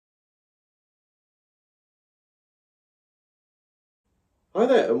Hi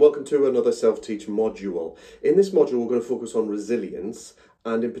there, and welcome to another self-teach module. In this module, we're going to focus on resilience,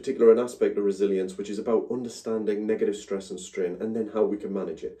 and in particular, an aspect of resilience which is about understanding negative stress and strain, and then how we can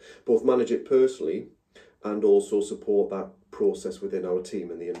manage it. Both manage it personally and also support that process within our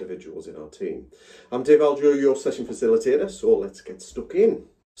team and the individuals in our team. I'm Dave Algio, your session facilitator, so let's get stuck in.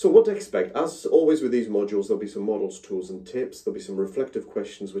 So what to expect? As always with these modules, there'll be some models, tools and tips. There'll be some reflective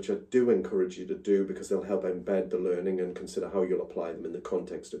questions, which I do encourage you to do because they'll help embed the learning and consider how you'll apply them in the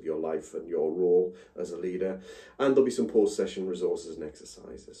context of your life and your role as a leader. And there'll be some post-session resources and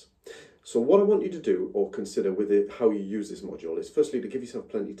exercises. So what I want you to do or consider with it, how you use this module is firstly to give yourself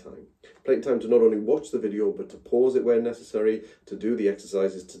plenty of time. Plenty of time to not only watch the video, but to pause it where necessary, to do the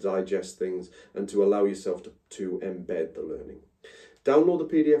exercises, to digest things, and to allow yourself to embed the learning. Download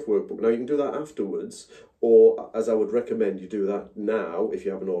the PDF workbook. Now you can do that afterwards, or as I would recommend you do that now if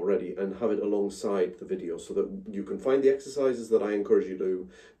you haven't already, and have it alongside the video so that you can find the exercises that I encourage you to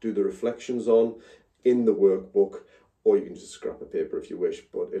do the reflections on in the workbook, or you can just scrap a paper if you wish,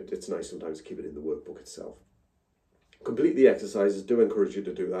 but it's nice sometimes to keep it in the workbook itself. Complete the exercises, do encourage you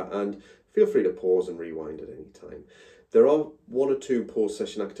to do that, and feel free to pause and rewind at any time. There are one or two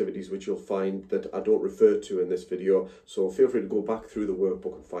post-session activities which you'll find that I don't refer to in this video, so feel free to go back through the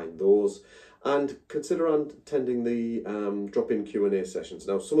workbook and find those. And consider attending the drop-in Q&A sessions.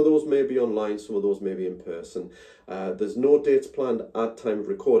 Now, some of those may be online, some of those may be in person. There's no dates planned at time of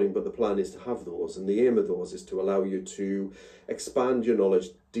recording, but the plan is to have those. And the aim of those is to allow you to expand your knowledge,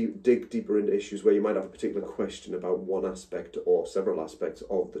 dig deeper into issues where you might have a particular question about one aspect or several aspects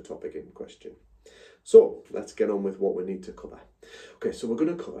of the topic in question. So let's get on with what we need to cover. Okay, so we're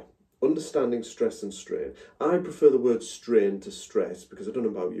going to cover understanding stress and strain. I prefer the word strain to stress because I don't know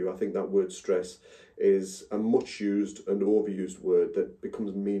about you, I think that word stress is a much used and overused word that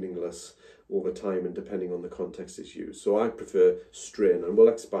becomes meaningless over time and depending on the context it's used. So I prefer strain, and we'll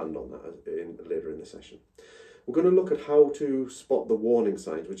expand on that later in the session. We're going to look at how to spot the warning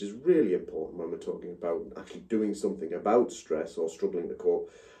signs, which is really important when we're talking about actually doing something about stress or struggling to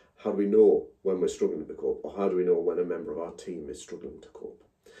cope. How do we know when we're struggling to cope, or how do we know when a member of our team is struggling to cope?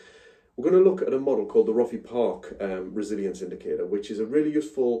 We're going to look at a model called the Roffey-Park Resilience Indicator, which is a really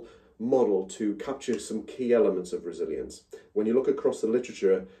useful model to capture some key elements of resilience. When you look across the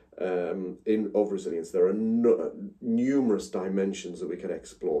literature of resilience, there are numerous dimensions that we can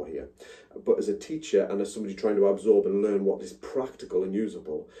explore here. But as a teacher and as somebody trying to absorb and learn what is practical and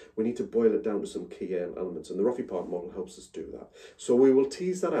usable, we need to boil it down to some key elements, and the Roffey-Park model helps us do that. So we will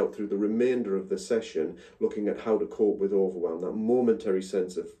tease that out through the remainder of the session, looking at how to cope with overwhelm, that momentary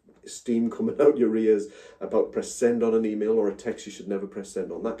sense of steam coming out your ears about press send on an email or a text you should never press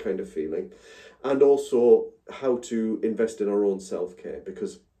send on, that kind of feeling. And also how to invest in our own self-care,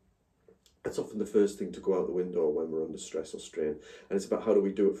 because that's often the first thing to go out the window when we're under stress or strain. And it's about how do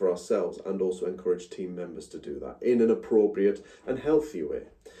we do it for ourselves and also encourage team members to do that in an appropriate and healthy way.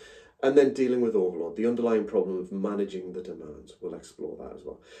 And then dealing with overload, the underlying problem of managing the demands. We'll explore that as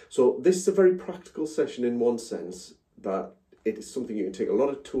well. So this is a very practical session in one sense, that it is something you can take a lot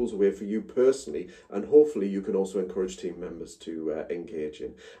of tools away for you personally, and hopefully you can also encourage team members to engage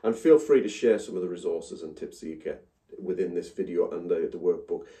in. And feel free to share some of the resources and tips that you get within this video and the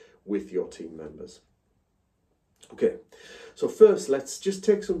workbook with your team members. Okay, so first let's just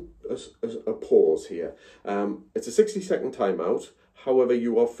take a pause here. It's a 60-second timeout. However,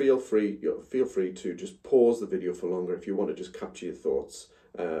 you are feel free to just pause the video for longer if you want to just capture your thoughts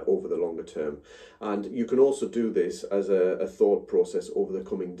over the longer term. And you can also do this as a thought process over the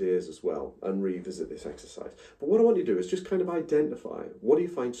coming days as well and revisit this exercise. But what I want you to do is just kind of identify, what do you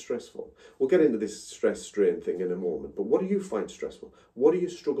find stressful? We'll get into this stress strain thing in a moment, but what do you find stressful? What do you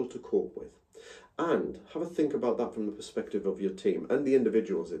struggle to cope with? And have a think about that from the perspective of your team and the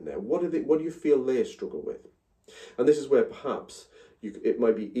individuals in there. What do you feel they struggle with? And this is where perhaps it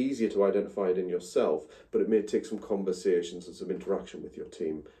might be easier to identify it in yourself, but it may take some conversations and some interaction with your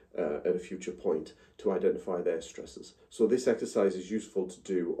team at a future point to identify their stresses. So this exercise is useful to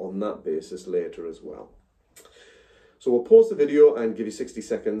do on that basis later as well. So we'll pause the video and give you 60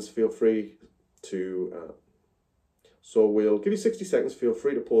 seconds. Feel free to... So we'll give you 60 seconds. Feel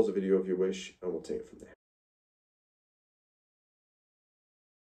free to pause the video if you wish, and we'll take it from there.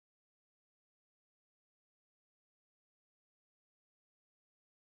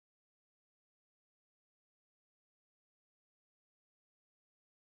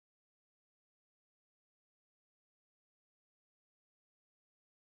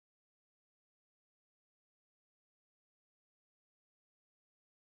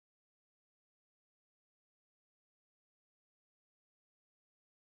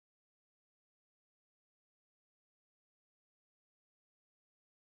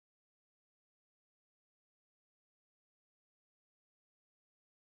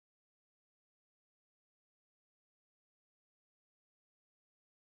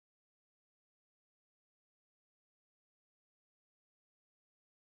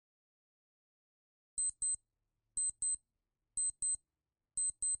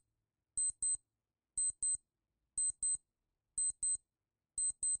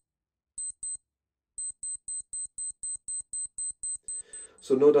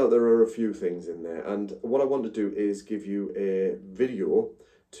 So no doubt there are a few things in there, and what I want to do is give you a video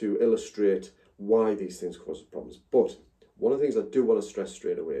to illustrate why these things cause problems. But one of the things I do want to stress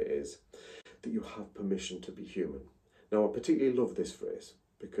straight away is that you have permission to be human. Now, I particularly love this phrase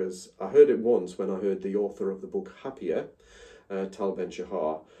because I heard it once when I heard the author of the book Happier, Tal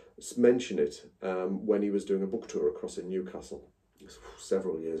Ben-Shahar, mention it when he was doing a book tour across in Newcastle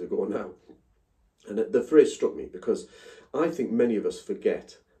several years ago now. And the phrase struck me because I think many of us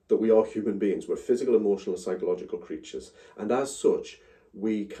forget that we are human beings. We're physical, emotional, and psychological creatures. And as such,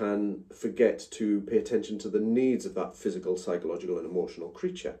 we can forget to pay attention to the needs of that physical, psychological, and emotional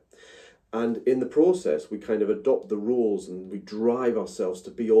creature. And in the process, we kind of adopt the rules and we drive ourselves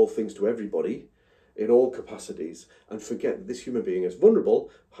to be all things to everybody in all capacities and forget that this human being is vulnerable,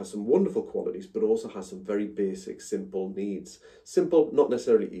 has some wonderful qualities, but also has some very basic, simple needs. Simple, not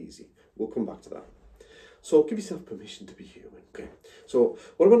necessarily easy. We'll come back to that. So give yourself permission to be human. Okay. So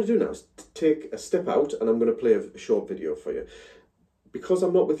what I want to do now is take a step out, and I'm going to play a short video for you. Because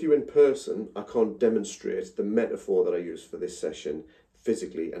I'm not with you in person, I can't demonstrate the metaphor that I use for this session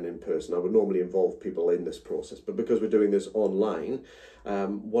physically and in person. I would normally involve people in this process, but because we're doing this online,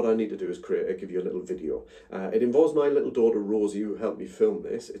 what I need to do is give you a little video. It involves my little daughter Rosie, who helped me film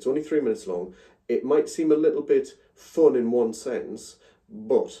this. It's only 3 minutes long. It might seem a little bit fun in one sense,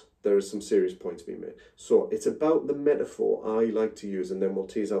 but there are some serious points being made. So it's about the metaphor I like to use, and then we'll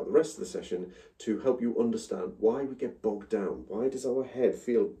tease out the rest of the session to help you understand why we get bogged down. Why does our head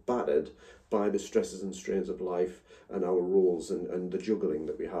feel battered by the stresses and strains of life and our roles and the juggling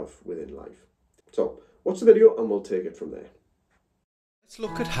that we have within life? So watch the video and we'll take it from there. Let's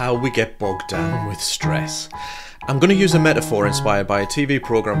look at how we get bogged down with stress. I'm going to use a metaphor inspired by a TV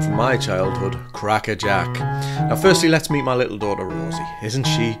programme from my childhood, Cracker Jack. Now firstly, let's meet my little daughter Rosie. Isn't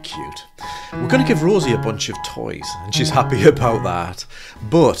she cute? We're going to give Rosie a bunch of toys, and she's happy about that.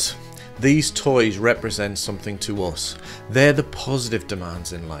 But these toys represent something to us. They're the positive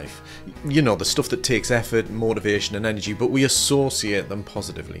demands in life. You know, the stuff that takes effort, motivation and energy, but we associate them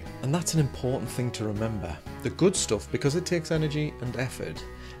positively. And that's an important thing to remember. The good stuff, because it takes energy and effort,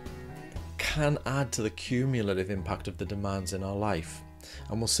 can add to the cumulative impact of the demands in our life.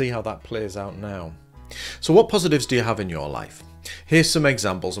 And we'll see how that plays out now. So what positives do you have in your life? Here's some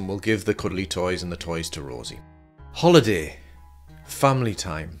examples, and we'll give the cuddly toys and the toys to Rosie. Holiday, family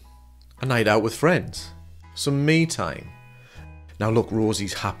time, a night out with friends, some me time. Now look,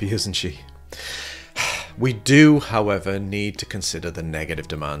 Rosie's happy, isn't she? We do, however, need to consider the negative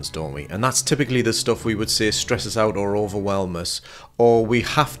demands, don't we? And that's typically the stuff we would say stress us out or overwhelm us, or we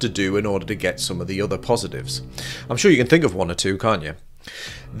have to do in order to get some of the other positives. I'm sure you can think of one or two, can't you?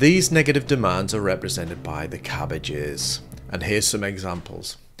 These negative demands are represented by the cabbages. And here's some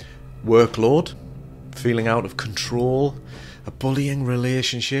examples. Workload, feeling out of control, a bullying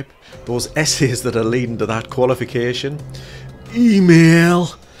relationship, those essays that are leading to that qualification,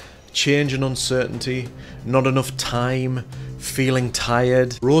 email, change and uncertainty, not enough time, feeling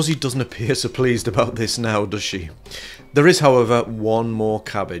tired. Rosie doesn't appear so pleased about this now, does she? There is, however, one more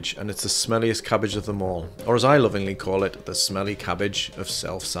cabbage, and it's the smelliest cabbage of them all, or as I lovingly call it, the smelly cabbage of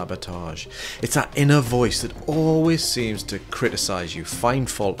self-sabotage. It's that inner voice that always seems to criticise you, find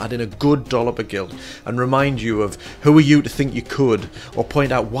fault, add in a good dollop of guilt, and remind you of who are you to think you could, or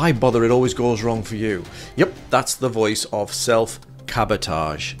point out why bother it always goes wrong for you. Yep, that's the voice of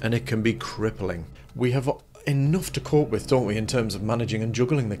self-cabotage, and it can be crippling. We have enough to cope with, don't we, in terms of managing and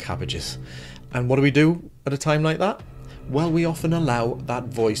juggling the cabbages. And what do we do at a time like that? Well, we often allow that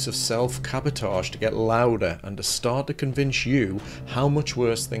voice of self-cabotage to get louder and to start to convince you how much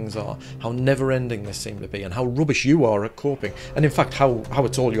worse things are, how never-ending they seem to be, and how rubbish you are at coping, and in fact how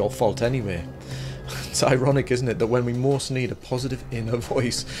it's all your fault anyway. It's ironic, isn't it, that when we most need a positive inner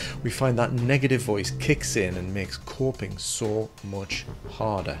voice, we find that negative voice kicks in and makes coping so much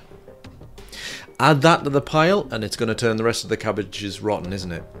harder. Add that to the pile and it's going to turn the rest of the cabbages rotten,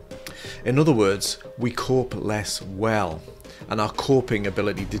 isn't it? In other words, we cope less well, and our coping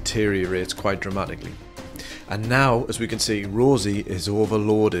ability deteriorates quite dramatically. And now, as we can see, Rosie is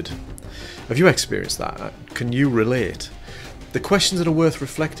overloaded. Have you experienced that? Can you relate? The questions that are worth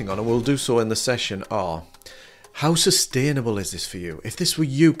reflecting on, and we'll do so in the session, are: how sustainable is this for you? If this were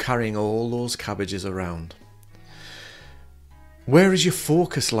you carrying all those cabbages around, where is your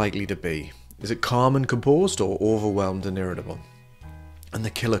focus likely to be? Is it calm and composed, or overwhelmed and irritable? And the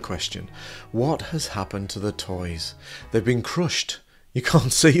killer question: what has happened to the toys? They've been crushed. You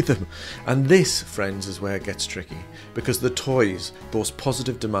can't see them. And this, friends, is where it gets tricky, because the toys, those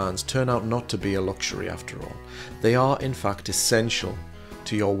positive demands, turn out not to be a luxury after all. They are, in fact, essential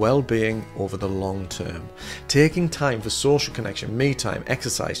to your well-being over the long term. Taking time for social connection, me time,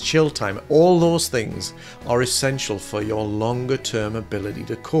 exercise, chill time, all those things are essential for your longer term ability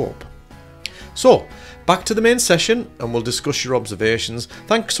to cope. So, back to the main session and we'll discuss your observations.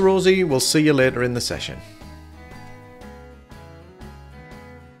 Thanks, Rosie. We'll see you later in the session.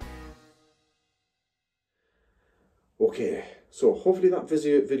 Okay, so hopefully that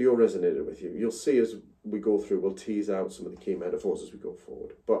video resonated with you. You'll see as we go through, we'll tease out some of the key metaphors as we go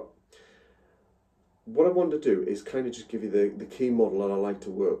forward. But what I want to do is kind of just give you the key model that I like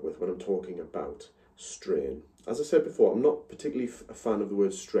to work with when I'm talking about strain. As I said before, I'm not particularly a fan of the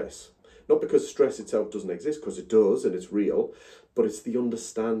word stress. Not because stress itself doesn't exist, because it does and it's real, but it's the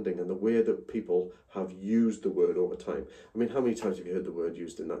understanding and the way that people have used the word over time. I mean, how many times have you heard the word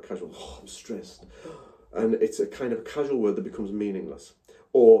used in that casual, oh, I'm stressed? And it's a kind of a casual word that becomes meaningless.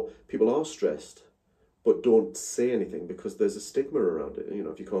 Or people are stressed, but don't say anything because there's a stigma around it. You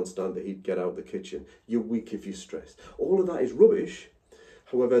know, if you can't stand the heat, get out of the kitchen. You're weak if you're stressed. All of that is rubbish.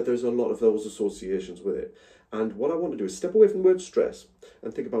 However, there's a lot of those associations with it. And what I want to do is step away from the word stress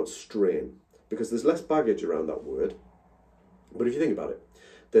and think about strain, because there's less baggage around that word. But if you think about it,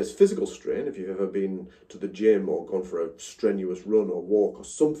 there's physical strain. If you've ever been to the gym or gone for a strenuous run or walk or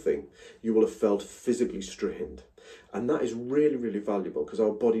something, you will have felt physically strained. And that is really, really valuable because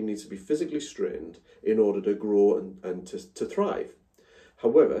our body needs to be physically strained in order to grow and to thrive.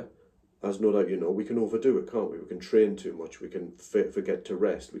 However, as no doubt you know, we can overdo it, can't we? We can train too much. We can forget to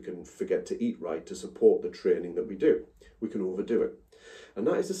rest. We can forget to eat right to support the training that we do. We can overdo it. And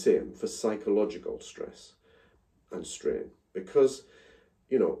that is the same for psychological stress and strain, because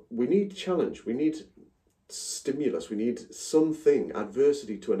you know, we need challenge, we need stimulus, we need something,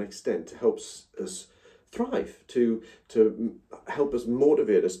 adversity to an extent, to help us thrive, to help us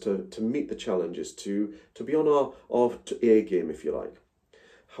motivate us to meet the challenges, to be on our A game, if you like.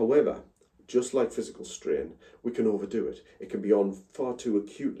 However, just like physical strain, we can overdo it. It can be on far too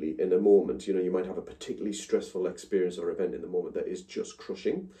acutely in a moment. You know, you might have a particularly stressful experience or event in the moment that is just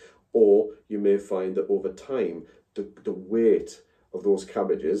crushing, or you may find that over time, the weight of those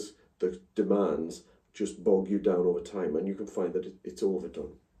cabbages, the demands, just bog you down over time, and you can find that it's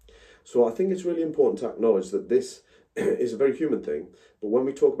overdone. So I think it's really important to acknowledge that this is a very human thing, but when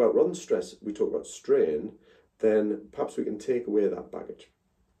we talk about, rather than stress, we talk about strain, then perhaps we can take away that baggage.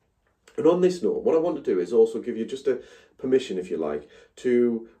 And on this note, what I want to do is also give you just a permission, if you like,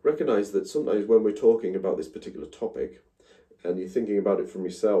 to recognise that sometimes when we're talking about this particular topic, and you're thinking about it from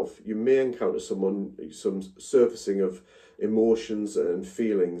yourself, you may encounter some surfacing of emotions and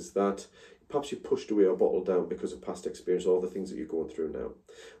feelings that perhaps you pushed away or bottled down because of past experience or the things that you're going through now.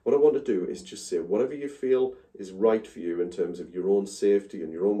 What I want to do is just say whatever you feel is right for you in terms of your own safety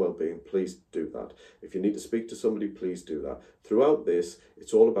and your own well-being, please do that. If you need to speak to somebody, please do that. Throughout this,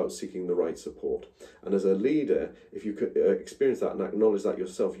 it's all about seeking the right support. And as a leader, if you could experience that and acknowledge that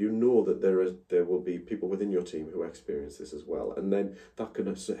yourself, you know that there will be people within your team who experience this as well. And then that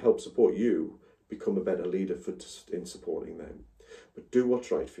can help support you become a better leader in supporting them. But do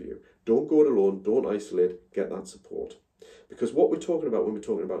what's right for you. Don't go it alone. Don't isolate. Get that support. Because what we're talking about when we're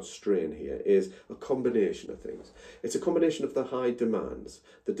talking about strain here is a combination of things. It's a combination of the high demands,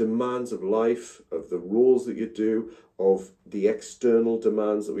 the demands of life, of the roles that you do, of the external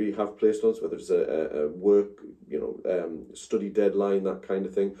demands that we have placed on us, whether it's a work, study deadline, that kind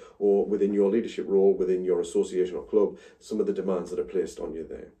of thing, or within your leadership role, within your association or club, some of the demands that are placed on you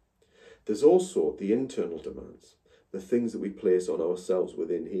there. There's also the internal demands, the things that we place on ourselves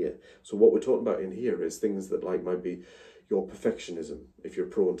within here. So what we're talking about in here is things that might be your perfectionism, if you're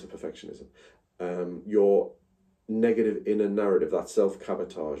prone to perfectionism, your negative inner narrative, that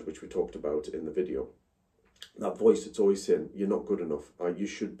self-sabotage, which we talked about in the video. That voice that's always saying, you're not good enough, you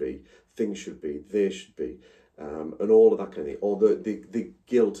should be, things should be, they should be, and all of that kind of thing, or the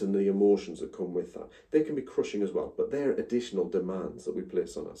guilt and the emotions that come with that. They can be crushing as well, but they're additional demands that we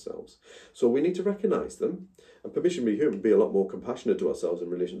place on ourselves. So we need to recognise them, and permission to be human, be a lot more compassionate to ourselves in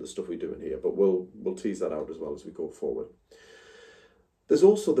relation to the stuff we do in here, but we'll tease that out as well as we go forward. There's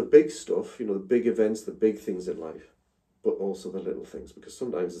also the big stuff, the big events, the big things in life, but also the little things, because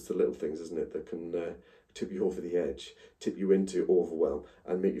sometimes it's the little things, isn't it, that can tip you over the edge, tip you into overwhelm,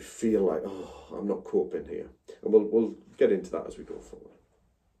 and make you feel like, oh, I'm not coping here. And we'll get into that as we go forward.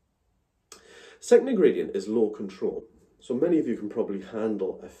 Second ingredient is low control. So many of you can probably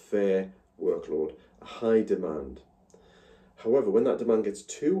handle a fair workload, a high demand. However, when that demand gets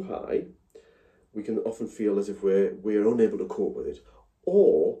too high, we can often feel as if we're unable to cope with it.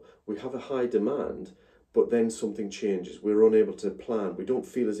 Or we have a high demand, but then something changes. We're unable to plan. We don't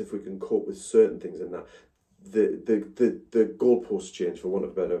feel as if we can cope with certain things in that. the goalposts change, for want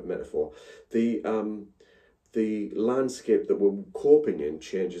of a better metaphor. The landscape that we're coping in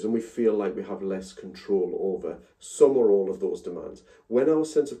changes, and we feel like we have less control over some or all of those demands. When our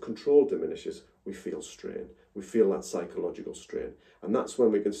sense of control diminishes, we feel strain. We feel that psychological strain, and that's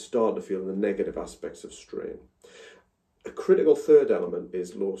when we can start to feel the negative aspects of strain. A critical third element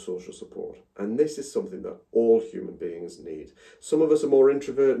is low social support, and this is something that all human beings need. Some of us are more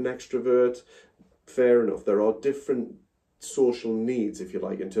introvert and extrovert. Fair enough. There are different social needs, if you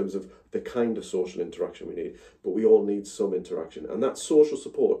like, in terms of the kind of social interaction we need, but we all need some interaction, and that social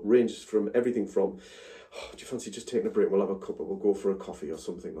support ranges from everything from, oh, do you fancy just taking a break, we'll have a cuppa, we'll go for a coffee or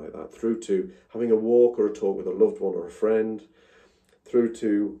something like that, through to having a walk or a talk with a loved one or a friend, through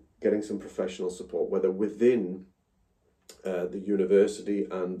to getting some professional support, whether within the university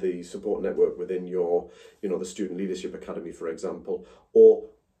and the support network within your, the Student Leadership Academy, for example, or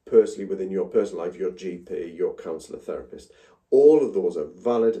personally within your personal life, your GP, your counsellor, therapist. All of those are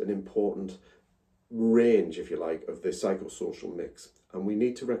valid and important range, if you like, of the psychosocial mix. And we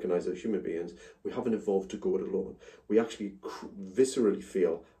need to recognise that human beings, we haven't evolved to go it alone. We actually viscerally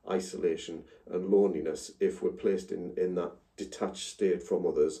feel isolation and loneliness if we're placed in that detached state from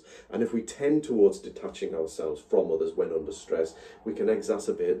others. And if we tend towards detaching ourselves from others when under stress, we can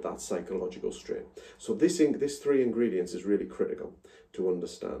exacerbate that psychological strain. So this three ingredients is really critical to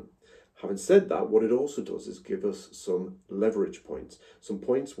understand. Having said that, what it also does is give us some leverage points, some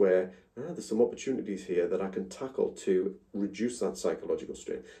points where there's some opportunities here that I can tackle to reduce that psychological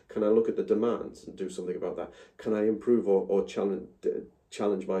strain. Can I look at the demands and do something about that? Can I improve or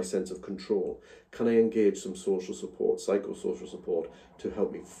challenge my sense of control? Can I engage some social support, psychosocial support, to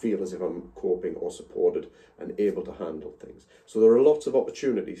help me feel as if I'm coping or supported and able to handle things? So there are lots of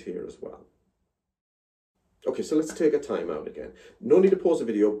opportunities here as well. Okay, so let's take a time out again. No need to pause the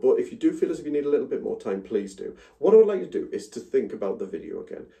video, but if you do feel as if you need a little bit more time, please do. What I would like you to do is to think about the video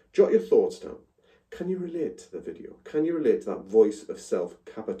again. Jot your thoughts down. Can you relate to the video? Can you relate to that voice of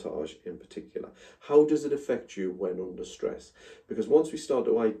self-cabotage in particular? How does it affect you when under stress? Because once we start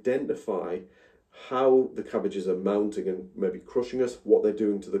to identify how the cabbages are mounting and maybe crushing us, what they're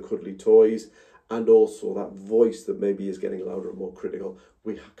doing to the cuddly toys, and also that voice that maybe is getting louder and more critical,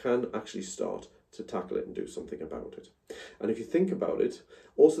 we can actually start to tackle it and do something about it. And if you think about it,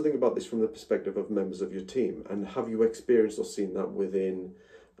 also think about this from the perspective of members of your team, and have you experienced or seen that within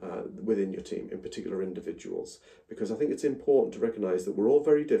your team, in particular individuals? Because I think it's important to recognise that we're all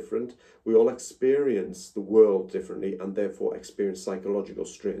very different, we all experience the world differently, and therefore experience psychological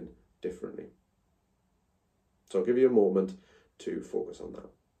strain differently. So I'll give you a moment to focus on that.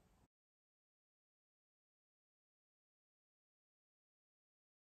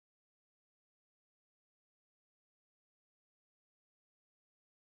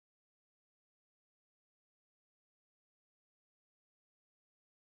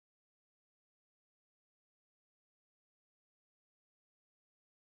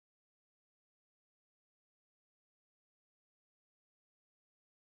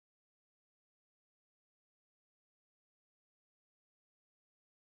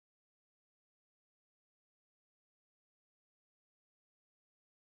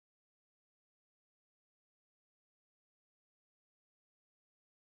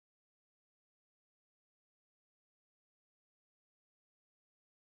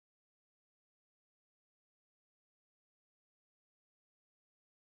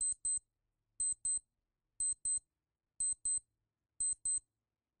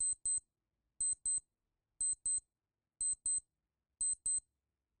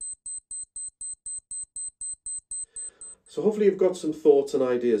 So hopefully you've got some thoughts and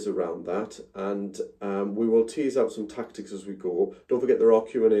ideas around that, and we will tease out some tactics as we go. Don't forget there are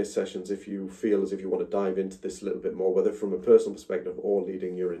Q&A sessions if you feel as if you want to dive into this a little bit more, whether from a personal perspective or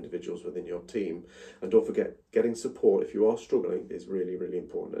leading your individuals within your team. And don't forget, getting support if you are struggling is really, really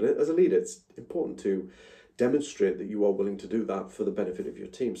important. And as a leader, it's important to demonstrate that you are willing to do that for the benefit of your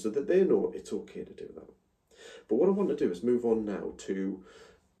team so that they know it's okay to do that. But what I want to do is move on now to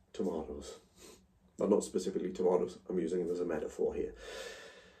tomatoes. Well, not specifically tomatoes, I'm using them as a metaphor here.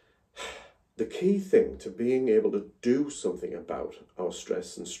 The key thing to being able to do something about our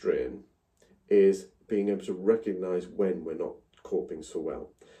stress and strain is being able to recognise when we're not coping so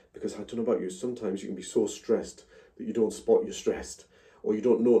well. Because I don't know about you, sometimes you can be so stressed that you don't spot you're stressed, or you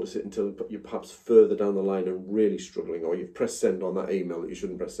don't notice it until you're perhaps further down the line and really struggling, or you've pressed send on that email that you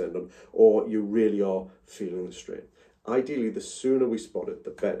shouldn't press send on, or you really are feeling the strain. Ideally, the sooner we spot it, the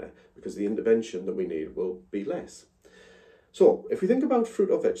better, because the intervention that we need will be less. So, if we think about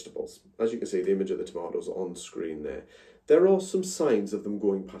fruit or vegetables, as you can see the image of the tomatoes on screen there are some signs of them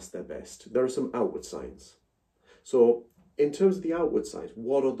going past their best. There are some outward signs. So in terms of the outward signs,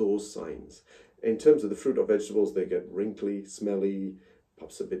 what are those signs? In terms of the fruit or vegetables, they get wrinkly, smelly,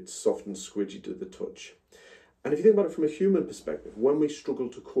 perhaps a bit soft and squidgy to the touch. And if you think about it from a human perspective, when we struggle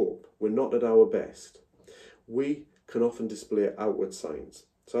to cope, we're not at our best, we can often display outward signs.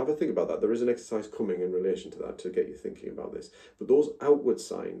 So have a think about that. There is an exercise coming in relation to that to get you thinking about this. But those outward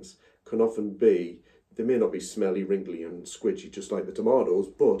signs can often be, they may not be smelly, wrinkly and squidgy just like the tomatoes,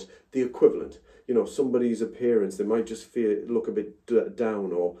 but the equivalent. You know, somebody's appearance, they might just look a bit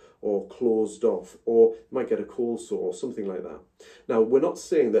down or closed off, or might get a cold sore or something like that. Now, we're not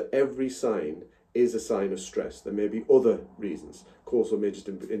saying that every sign is a sign of stress. There may be other reasons. Cold sore may just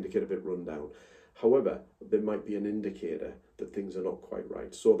indicate a bit run down. However, there might be an indicator that things are not quite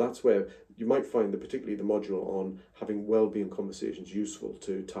right. So that's where you might find that particularly the module on having well-being conversations useful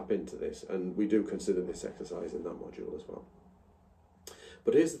to tap into this. And we do consider this exercise in that module as well.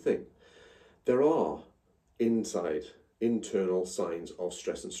 But here's the thing. There are internal signs of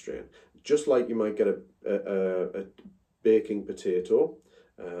stress and strain. Just like you might get a baking potato,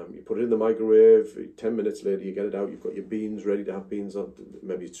 you put it in the microwave, 10 minutes later you get it out, you've got your beans ready to have beans on.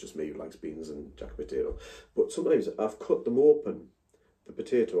 Maybe it's just me who likes beans and jack potato. But sometimes I've cut them open, the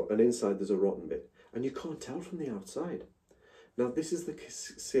potato, and inside there's a rotten bit. And you can't tell from the outside. Now, this is the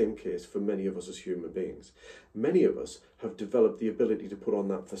same case for many of us as human beings. Many of us have developed the ability to put on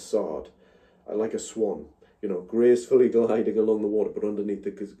that facade, like a swan, you know, gracefully gliding along the water, but underneath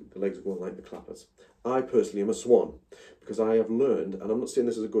the legs are going like the clappers. I personally am a swan because I have learned, and I'm not saying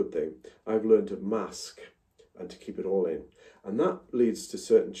this is a good thing, I've learned to mask and to keep it all in. And that leads to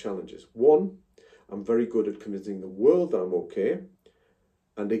certain challenges. One, I'm very good at convincing the world that I'm okay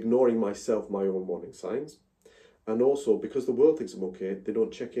and ignoring myself, my own warning signs. And also, because the world thinks I'm okay, they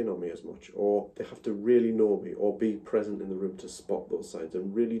don't check in on me as much, or they have to really know me or be present in the room to spot those signs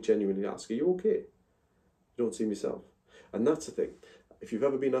and really genuinely ask, are you okay? You don't see myself. And that's the thing. If you've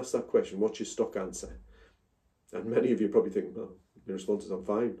ever been asked that question, what's your stock answer? And many of you probably think, well, your response is, I'm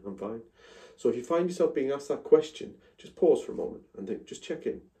fine, I'm fine. So if you find yourself being asked that question, just pause for a moment and think, just check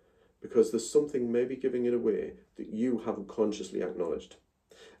in. Because there's something maybe giving it away that you haven't consciously acknowledged.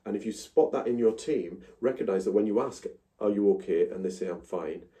 And if you spot that in your team, recognize that when you ask, are you okay? And they say, I'm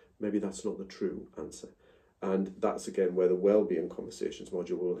fine, maybe that's not the true answer. And that's again where the wellbeing conversations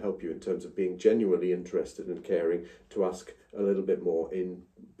module will help you in terms of being genuinely interested and caring to ask a little bit more in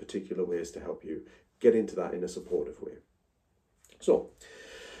particular ways to help you get into that in a supportive way. So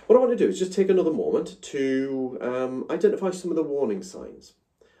what I want to do is just take another moment to identify some of the warning signs.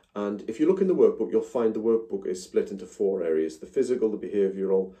 And if you look in the workbook, you'll find the workbook is split into 4 areas: the physical, the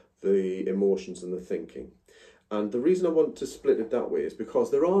behavioural, the emotions and the thinking. And the reason I want to split it that way is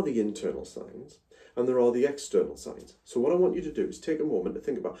because there are the internal signs and there are the external signs. So what I want you to do is take a moment to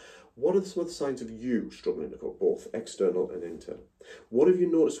think about what are some of the signs of you struggling to cope, both external and internal. What have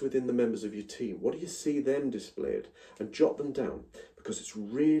you noticed within the members of your team? What do you see them displayed? And jot them down, because it's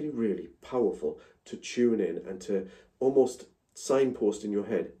really, really powerful to tune in and to almost signpost in your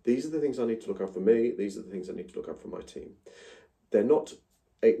head. These are the things I need to look out for me. These are the things I need to look out for my team. They're not,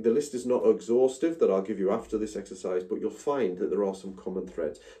 the list is not exhaustive that I'll give you after this exercise, but you'll find that there are some common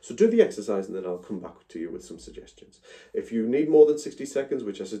threads. So do the exercise and then I'll come back to you with some suggestions. If you need more than 60 seconds,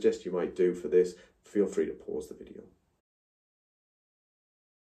 which I suggest you might do for this, feel free to pause the video.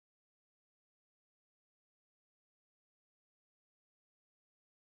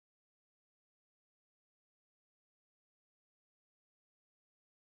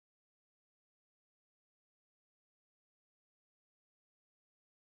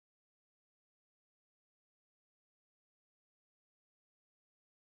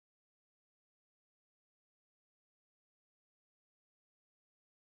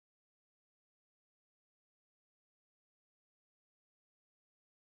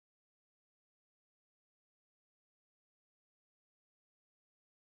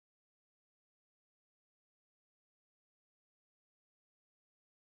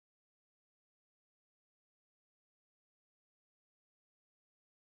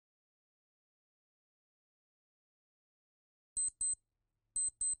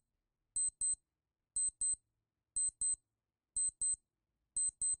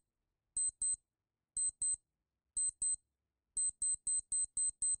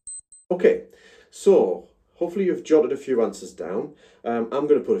 Okay, so hopefully you've jotted a few answers down. I'm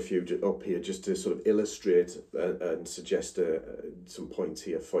going to put a few up here just to sort of illustrate and suggest some points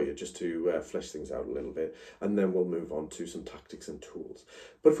here for you, just to flesh things out a little bit, and then we'll move on to some tactics and tools.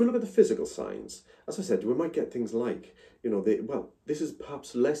 But if we look at the physical signs, as I said, we might get things like, you know, well, this is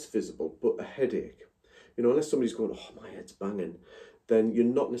perhaps less visible, but a headache. You know, unless somebody's going, oh, my head's banging, then you're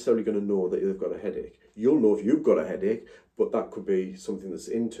not necessarily going to know that they've got a headache. You'll know if you've got a headache, but that could be something that's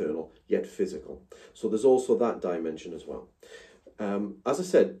internal yet physical. So there's also that dimension as well. As I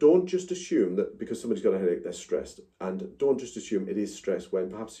said, don't just assume that because somebody's got a headache, they're stressed. And don't just assume it is stress when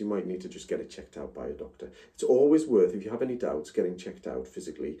perhaps you might need to just get it checked out by a doctor. It's always worth, if you have any doubts, getting checked out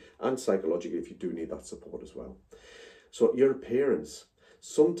physically and psychologically if you do need that support as well. So your appearance.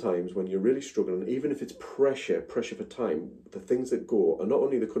 Sometimes when you're really struggling, even if it's pressure for time, the things that go are not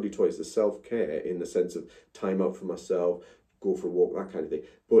only the cuddly toys, the self-care in the sense of time out for myself, go for a walk, that kind of thing,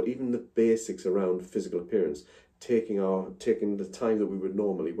 but even the basics around physical appearance, taking the time that we would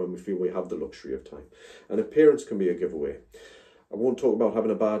normally when we feel we have the luxury of time. And appearance can be a giveaway. I won't talk about having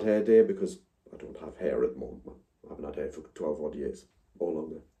a bad hair day because I don't have hair at the moment. I haven't had hair for 12 odd years or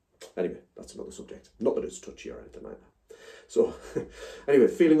longer. Anyway, that's another subject. Not that it's touchy or anything like that. So anyway,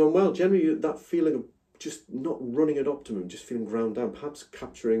 feeling unwell, generally that feeling of just not running at optimum, just feeling ground down, perhaps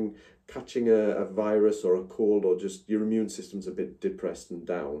catching a virus or a cold, or just your immune system's a bit depressed and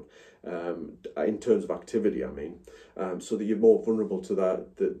down in terms of activity, I mean, so that you're more vulnerable to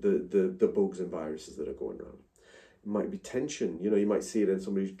the bugs and viruses that are going around. It might be tension, you might see it in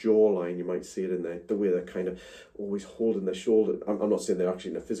somebody's jawline, you might see it in the way they're kind of always holding their shoulder. I'm not saying they're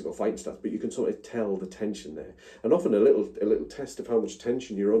actually in a physical fighting stance, but you can sort of tell the tension there. And often a little test of how much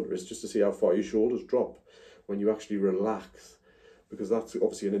tension you're under is just to see how far your shoulders drop when you actually relax, because that's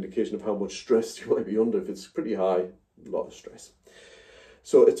obviously an indication of how much stress you might be under. If it's pretty high, a lot of stress.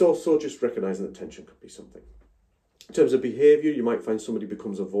 So it's also just recognising that tension could be something. In terms of behaviour, you might find somebody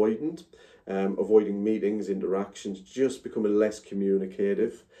becomes avoidant, avoiding meetings, interactions, just becoming less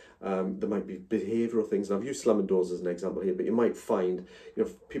communicative. There might be behavioural things, and I've used slamming doors as an example here, but you might find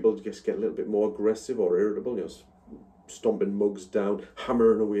people just get a little bit more aggressive or irritable, stomping mugs down,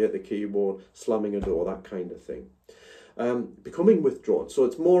 hammering away at the keyboard, slamming a door, that kind of thing. Becoming withdrawn. So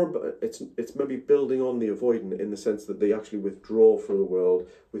it's more, it's maybe building on the avoidant in the sense that they actually withdraw from the world,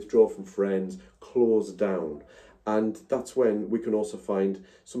 withdraw from friends, close down. And that's when we can also find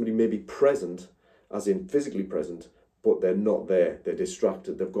somebody maybe present, as in physically present, but they're not there. They're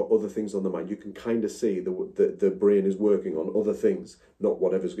distracted. They've got other things on their mind. You can kind of see the brain is working on other things, not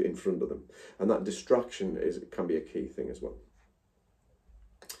whatever's in front of them. And that distraction can be a key thing as well.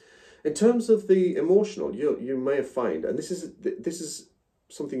 In terms of the emotional, you may find, and this is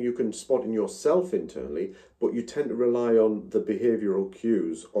something you can spot in yourself internally, but you tend to rely on the behavioural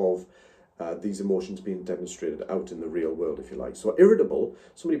cues of these emotions being demonstrated out in the real world, if you like. So irritable,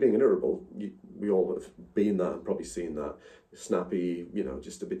 somebody being irritable, we all have been that and probably seen that. Snappy,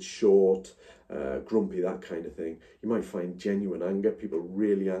 just a bit short, grumpy, that kind of thing. You might find genuine anger, people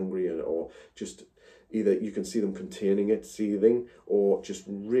really angry, or just either you can see them containing it, seething, or just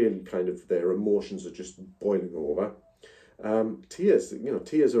really kind of their emotions are just boiling over. Tears,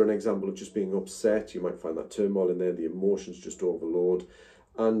 tears are an example of just being upset. You might find that turmoil in there, the emotions just overload.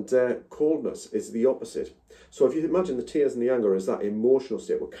 And coldness is the opposite. So if you imagine the tears and the anger as that emotional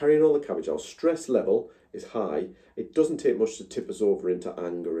state, we're carrying all the cabbage. Our stress level is high. It doesn't take much to tip us over into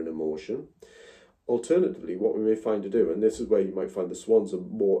anger and emotion. Alternatively, what we may find to do, and this is where you might find the swans are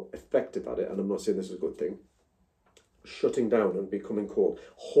more effective at it, and I'm not saying this is a good thing, shutting down and becoming cold,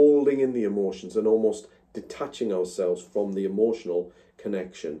 holding in the emotions and almost detaching ourselves from the emotional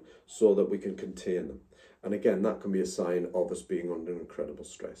connection so that we can contain them. And again, that can be a sign of us being under incredible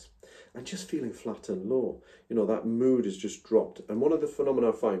stress. And just feeling flat and low. That mood has just dropped. And one of the phenomena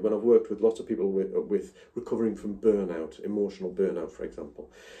I find when I've worked with lots of people with recovering from burnout, emotional burnout, for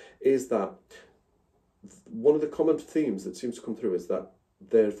example, is that one of the common themes that seems to come through is that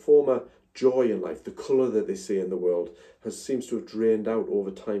their former joy in life, the colour that they see in the world, seems to have drained out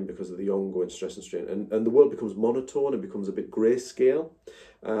over time because of the ongoing stress and strain. And the world becomes monotone and becomes a bit grayscale.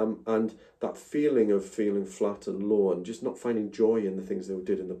 And that feeling of feeling flat and low and just not finding joy in the things they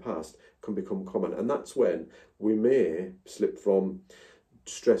did in the past can become common. And that's when we may slip from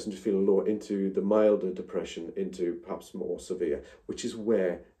stress and just feeling low into the milder depression, into perhaps more severe, which is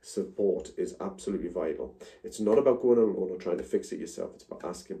where support is absolutely vital. It's not about going alone or trying to fix it yourself. It's about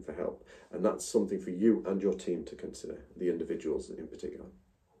asking for help. And that's something for you and your team to consider, the individuals in particular.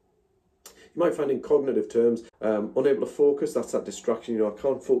 You might find in cognitive terms, unable to focus, that's that distraction. I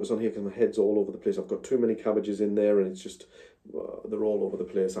can't focus on here because my head's all over the place. I've got too many cabbages in there and it's just, they're all over the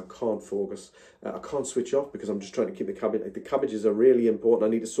place. I can't focus. I can't switch off because I'm just trying to keep the cabbage. The cabbages are really important. I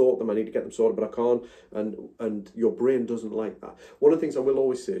need to sort them. I need to get them sorted, but I can't. And your brain doesn't like that. One of the things I will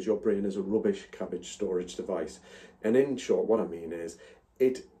always say is your brain is a rubbish cabbage storage device. And in short, what I mean is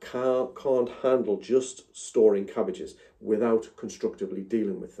it can't handle just storing cabbages without constructively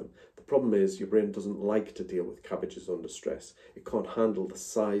dealing with them. The problem is your brain doesn't like to deal with cabbages under stress. It can't handle the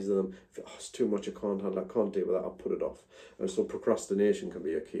size of them. If it's too much, I can't handle, I can't deal with that, I'll put it off. And so procrastination can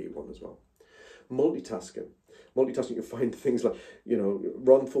be a key one as well. Multitasking. Multitasking, you find things like,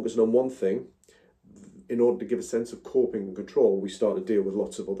 rather than focusing on one thing, in order to give a sense of coping and control, we start to deal with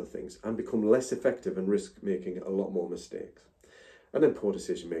lots of other things and become less effective and risk making a lot more mistakes. And then poor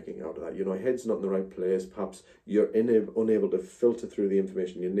decision making out of that. Your head's not in the right place. Perhaps you're unable to filter through the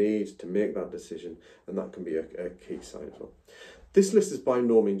information you need to make that decision, and that can be a key sign as well. This list is by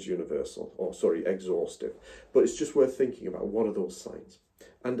no means exhaustive, but it's just worth thinking about what are those signs.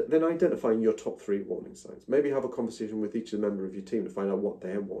 And then identifying your top 3 warning signs. Maybe have a conversation with each member of your team to find out what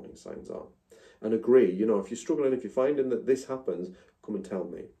their warning signs are. And agree, if you're struggling, if you're finding that this happens, come and tell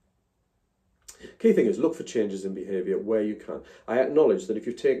me. Key thing is look for changes in behaviour where you can. I acknowledge that if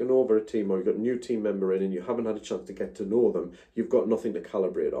you've taken over a team or you've got a new team member in and you haven't had a chance to get to know them, you've got nothing to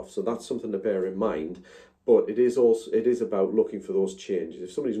calibrate off. So that's something to bear in mind. But it is about looking for those changes.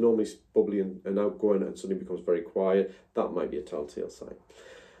 If somebody's normally bubbly and outgoing and suddenly becomes very quiet, that might be a telltale sign.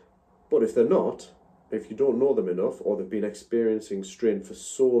 But if they're not, if you don't know them enough or they've been experiencing strain for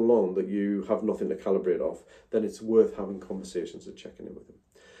so long that you have nothing to calibrate off, then it's worth having conversations and checking in with them.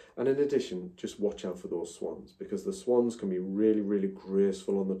 And in addition, just watch out for those swans, because the swans can be really, really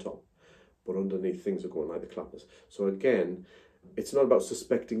graceful on the top, but underneath things are going like the clappers. So again, it's not about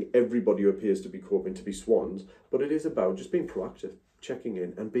suspecting everybody who appears to be coping to be swans, but it is about just being proactive, checking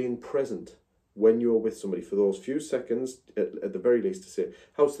in and being present when you're with somebody for those few seconds, at the very least, to say,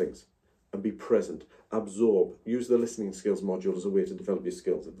 how's things? And be present, absorb, use the listening skills module as a way to develop your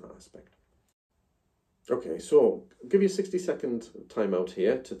skills in that aspect. Okay, so I'll give you a 60-second timeout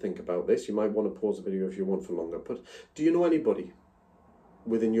here to think about this. You might want to pause the video if you want for longer, but do you know anybody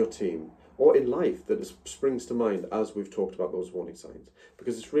within your team or in life that springs to mind as we've talked about those warning signs?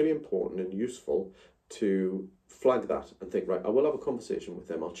 Because it's really important and useful to flag that and think, right, I will have a conversation with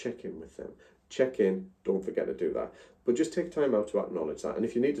them, I'll check in with them. Check in, don't forget to do that. But just take time out to acknowledge that. And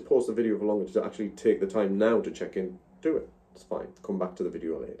if you need to pause the video for longer to actually take the time now to check in, do it. It's fine. Come back to the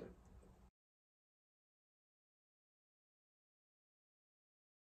video later.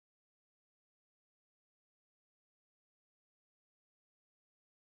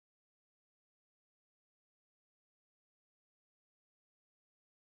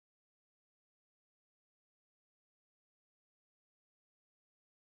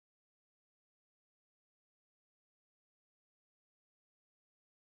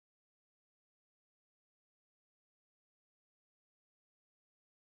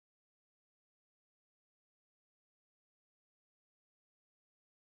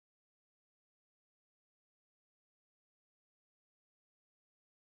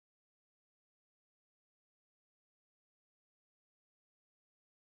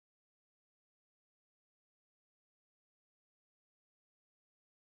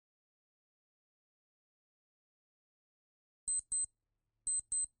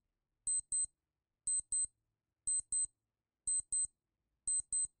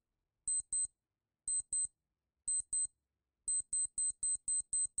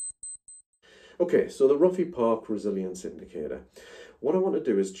 Okay, so the Roffey-Park Resilience Indicator. What I want to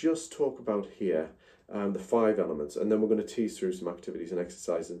do is just talk about here the 5 elements, and then we're going to tease through some activities and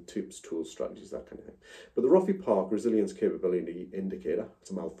exercises and tips, tools, strategies, that kind of thing. But the Roffey-Park Resilience Capability Indicator,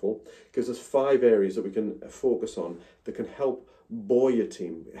 it's a mouthful, gives us 5 areas that we can focus on that can help buoy your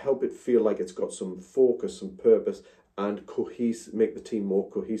team, help it feel like it's got some focus, some purpose, and make the team more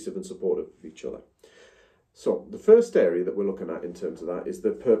cohesive and supportive of each other. So the first area that we're looking at in terms of that is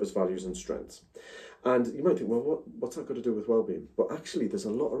the purpose, values and strengths. And you might think, well, what's that got to do with well-being? But actually there's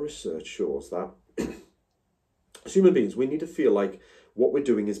a lot of research shows that as human beings, we need to feel like what we're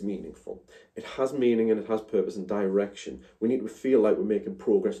doing is meaningful. It has meaning and it has purpose and direction. We need to feel like we're making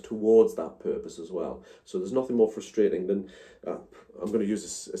progress towards that purpose as well. So there's nothing more frustrating than, I'm going to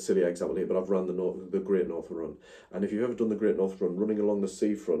use a silly example here, but I've run the Great North Run. And if you've ever done the Great North Run, running along the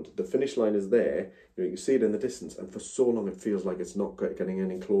seafront, the finish line is there, you can see it in the distance, and for so long it feels like it's not getting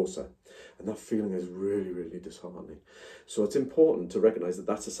any closer. And that feeling is really, really disheartening. So it's important to recognise that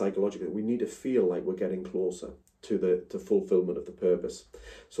that's a psychological, we need to feel like we're getting closer to fulfilment of the purpose.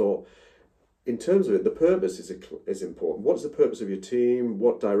 So in terms of it, the purpose is important. What is the purpose of your team?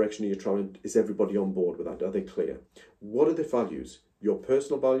 What direction are you traveling? Is everybody on board with that? Are they clear? What are the values? Your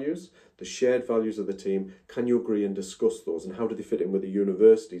personal values, the shared values of the team. Can you agree and discuss those? And how do they fit in with the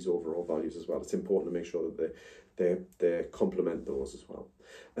university's overall values as well? It's important to make sure that they complement those as well.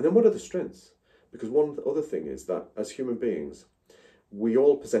 And then what are the strengths? Because one other thing is that as human beings, we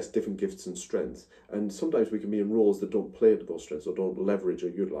all possess different gifts and strengths, and sometimes we can be in roles that don't play to those strengths or don't leverage or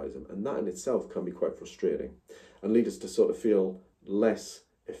utilize them, and that in itself can be quite frustrating and lead us to sort of feel less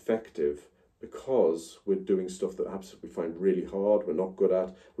effective because we're doing stuff that perhaps we find really hard, we're not good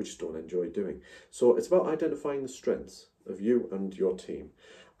at, we just don't enjoy doing. So it's about identifying the strengths of you and your team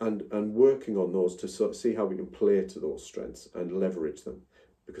and working on those to sort of see how we can play to those strengths and leverage them,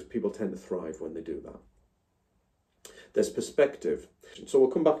 because people tend to thrive when they do that. There's perspective. So we'll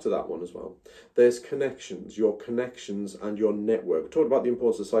come back to that one as well. There's connections, your connections and your network. We talked about the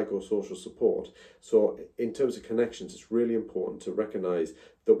importance of psychosocial support. So in terms of connections, it's really important to recognise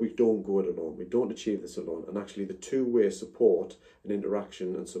that we don't go it alone. We don't achieve this alone. And actually the two-way support and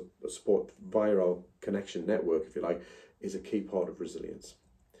interaction and support via our connection network, if you like, is a key part of resilience.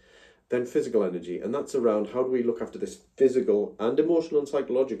 Then physical energy, and that's around how do we look after this physical and emotional and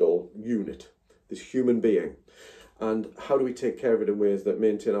psychological unit, this human being. And how do we take care of it in ways that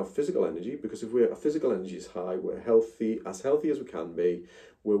maintain our physical energy? Because if our physical energy is high, we're healthy as we can be,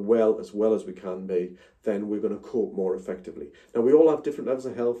 we're well as we can be, then we're going to cope more effectively. Now, we all have different levels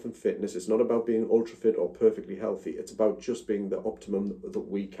of health and fitness. It's not about being ultra fit or perfectly healthy. It's about just being the optimum that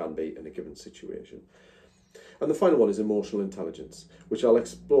we can be in a given situation. And the final one is emotional intelligence, which I'll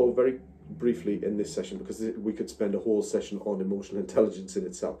explore very briefly in this session, because we could spend a whole session on emotional intelligence in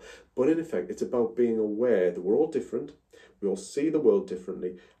itself. But in effect, it's about being aware that we're all different, we all see the world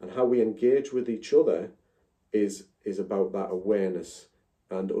differently, and how we engage with each other is about that awareness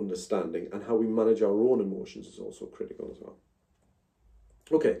and understanding, and how we manage our own emotions is also critical as well.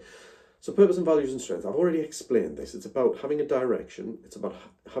 Okay, so purpose and values and strength. I've already explained this. It's about having a direction. It's about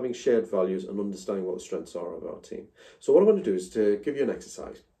having shared values and understanding what the strengths are of our team. So what I want to do is to give you an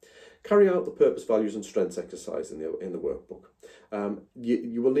exercise. Carry out the purpose, values and strengths exercise in the workbook.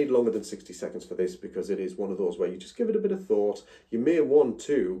 You will need longer than 60 seconds for this, because it is one of those where you just give it a bit of thought. You may want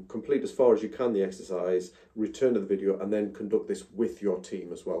to complete as far as you can the exercise, return to the video, and then conduct this with your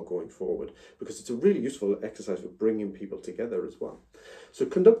team as well going forward, because it's a really useful exercise for bringing people together as well. So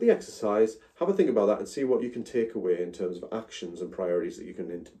conduct the exercise, have a think about that, and see what you can take away in terms of actions and priorities that you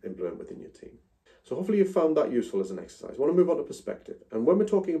can implement within your team. So hopefully you've found that useful as an exercise. I want to move on to perspective. And when we're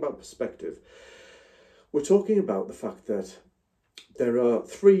talking about perspective, we're talking about the fact that there are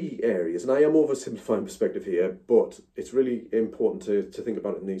three areas, and I am oversimplifying perspective here, but it's really important to think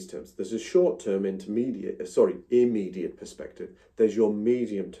about it in these terms. There's a short-term, immediate perspective. There's your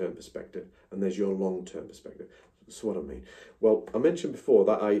medium-term perspective, and there's your long-term perspective. So what I mean? Well, I mentioned before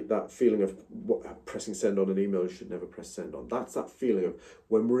that feeling of pressing send on an email you should never press send on. That's that feeling of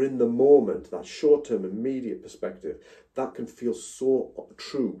when we're in the moment, that short-term, immediate perspective, that can feel so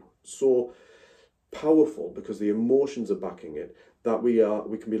true, so powerful, because the emotions are backing it, that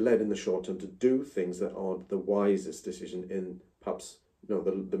we can be led in the short term to do things that aren't the wisest decision in perhaps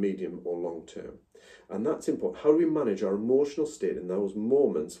the medium or long term. And that's important. How do we manage our emotional state in those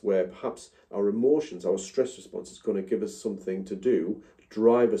moments where perhaps our emotions, our stress response is going to give us something to do,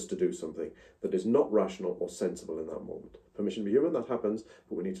 drive us to do something that is not rational or sensible in that moment. Permission to be human, that happens,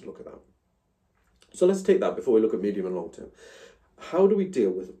 but we need to look at that. So let's take that before we look at medium and long term. How do we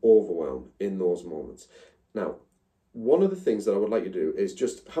deal with overwhelm in those moments? Now, one of the things that I would like you to do is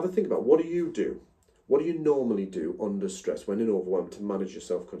just have a think about, what do you do? What do you normally do under stress when in overwhelm to manage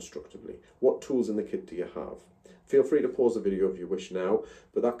yourself constructively? What tools in the kit do you have? Feel free to pause the video if you wish now,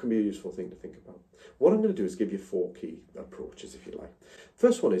 but that can be a useful thing to think about. What I'm going to do is give you 4 key approaches, if you like.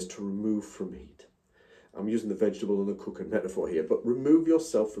 First one is to remove from heat. I'm using the vegetable and the cooker metaphor here, but remove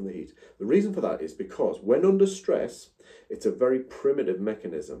yourself from the heat. The reason for that is because when under stress, it's a very primitive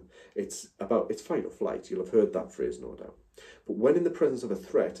mechanism. It's fight or flight. You'll have heard that phrase, no doubt. But when in the presence of a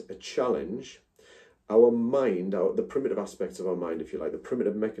threat, a challenge, our mind, the primitive aspects of our mind, if you like, the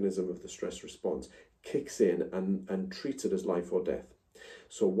primitive mechanism of the stress response kicks in and treats it as life or death.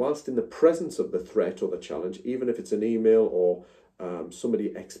 So whilst in the presence of the threat or the challenge, even if it's an email or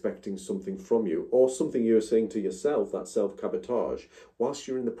somebody expecting something from you, or something you're saying to yourself, that self-sabotage, whilst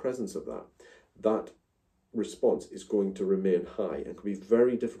you're in the presence of that response is going to remain high and can be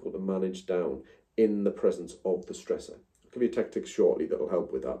very difficult to manage down in the presence of the stressor. I'll give you tactics shortly that will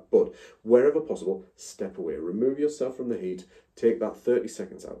help with that, but wherever possible, step away, remove yourself from the heat, take that 30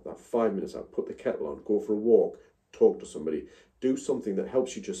 seconds out, that 5 minutes out, put the kettle on, go for a walk, talk to somebody, do something that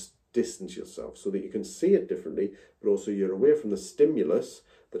helps you just distance yourself so that you can see it differently, but also you're away from the stimulus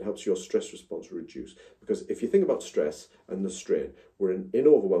that helps your stress response reduce. Because if you think about stress and the strain, we're in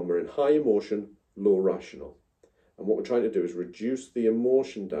overwhelm, we're in high emotion, low rational. And what we're trying to do is reduce the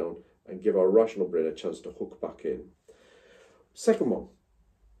emotion down and give our rational brain a chance to hook back in. Second one,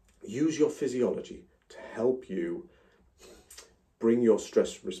 use your physiology to help you bring your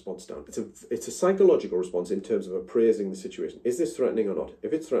stress response down. It's a psychological response in terms of appraising the situation. Is this threatening or not?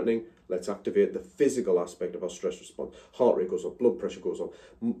 If it's threatening, let's activate the physical aspect of our stress response. Heart rate goes up, blood pressure goes up,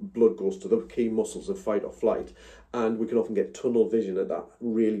 blood goes to the key muscles of fight or flight, and we can often get tunnel vision at that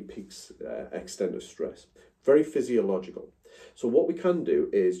really peaks extent of stress. Very physiological. So what we can do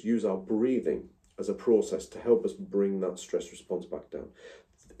is use our breathing as a process to help us bring that stress response back down.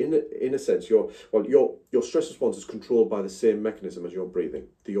 In a sense, your stress response is controlled by the same mechanism as your breathing,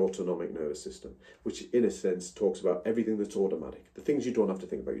 the autonomic nervous system, which in a sense talks about everything that's automatic, the things you don't have to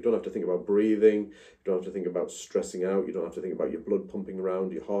think about. You don't have to think about breathing, you don't have to think about stressing out, you don't have to think about your blood pumping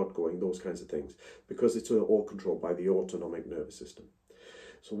around, your heart going, those kinds of things, because it's all controlled by the autonomic nervous system.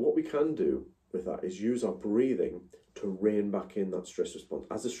 So what we can do with that is use our breathing to rein back in that stress response.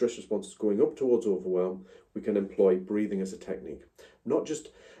 As the stress response is going up towards overwhelm, we can employ breathing as a technique. Not just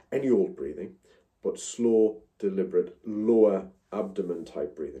any old breathing, but slow, deliberate, lower abdomen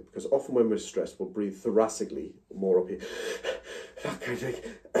type breathing. Because often when we're stressed, we'll breathe thoracically, more up here, that kind of thing.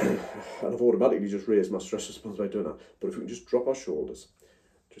 And I've automatically just raised my stress response by doing that. But if we can just drop our shoulders,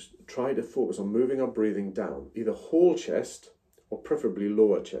 just try to focus on moving our breathing down, either whole chest or preferably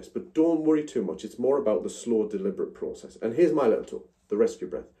lower chest. But don't worry too much. It's more about the slow, deliberate process. And here's my little tool, the rescue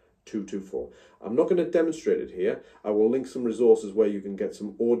breath. 2-2-4. I'm not going to demonstrate it here. I will link some resources where you can get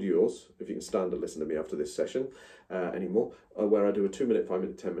some audios, if you can stand and listen to me after this session anymore, where I do a 2-minute,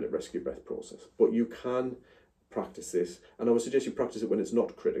 5-minute, 10-minute rescue breath process. But you can practice this, and I would suggest you practice it when it's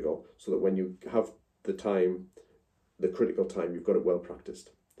not critical, so that when you have the time, the critical time, you've got it well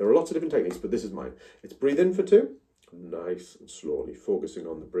practiced. There are lots of different techniques, but this is mine. It's breathe in for 2, nice and slowly, focusing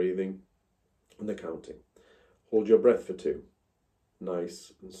on the breathing and the counting. Hold your breath for 2.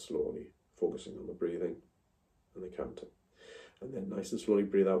 Nice and slowly, focusing on the breathing and the counting. And then nice and slowly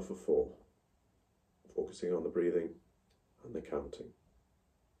breathe out for 4, focusing on the breathing and the counting.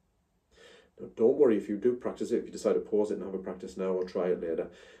 Now, don't worry if you do practice it, if you decide to pause it and have a practice now or try it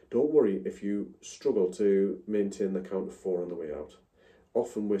later. Don't worry if you struggle to maintain the count of 4 on the way out.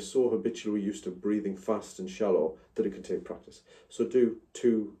 Often we're so habitually used to breathing fast and shallow that it can take practice. So do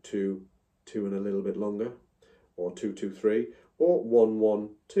 2, 2, 2 and a little bit longer, or 2, 2, 3, or 1, 1,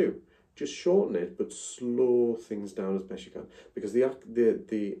 2. Just shorten it, but slow things down as best you can. Because the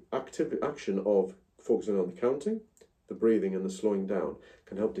active action of focusing on the counting, the breathing and the slowing down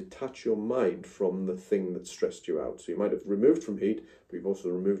can help detach your mind from the thing that stressed you out. So you might have removed from heat, but you've also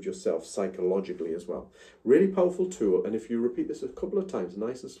removed yourself psychologically as well. Really powerful tool, and if you repeat this a couple of times,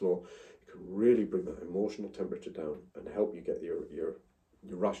 nice and slow, you can really bring that emotional temperature down and help you get your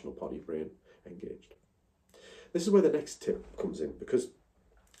rational part of your brain engaged. This is where the next tip comes in, because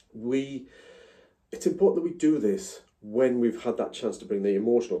it's important that we do this when we've had that chance to bring the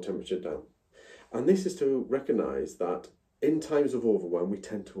emotional temperature down. And this is to recognise that in times of overwhelm, we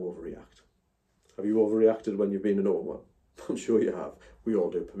tend to overreact. Have you overreacted when you've been in overwhelm? I'm sure you have. We all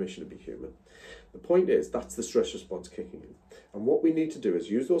do. Permission to be human. The point is, that's the stress response kicking in. And what we need to do is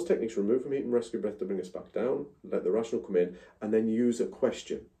use those techniques, remove from heat and rescue breath to bring us back down, let the rational come in, and then use a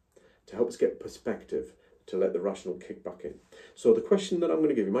question to help us get perspective, to let the rational kick back in. So the question that I'm going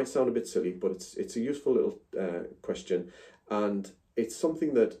to give you might sound a bit silly, but it's a useful little question, and it's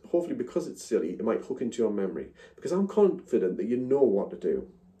something that hopefully, because it's silly, it might hook into your memory, because I'm confident that you know what to do.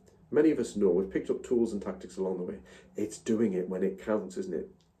 Many of us know, we've picked up tools and tactics along the way. It's doing it when it counts, isn't it?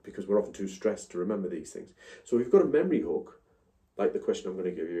 Because we're often too stressed to remember these things. So if you've got a memory hook, like the question I'm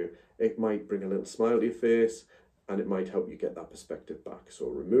going to give you, it might bring a little smile to your face, and it might help you get that perspective back. So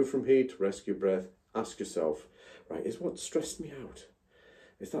remove from heat, rescue breath. Ask yourself, right, is what stressed me out?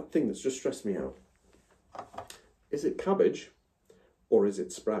 Is that thing that's just stressed me out? Is it cabbage or is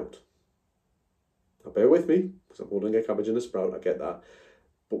it sprout? Now bear with me, because I'm holding a cabbage and a sprout, I get that.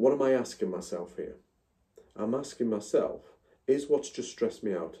 But what am I asking myself here? I'm asking myself, is what's just stressed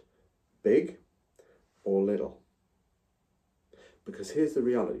me out big or little? Because here's the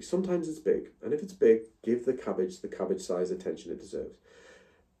reality. Sometimes it's big, and if it's big, give the cabbage size attention it deserves.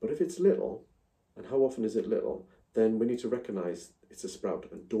 But if it's little, and how often is it little, then we need to recognise it's a sprout,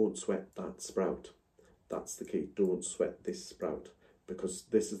 and don't sweat that sprout. That's the key. Don't sweat this sprout, because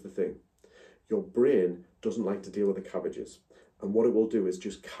this is the thing. Your brain doesn't like to deal with the cabbages, and what it will do is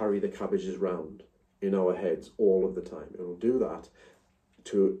just carry the cabbages round in our heads all of the time. It will do that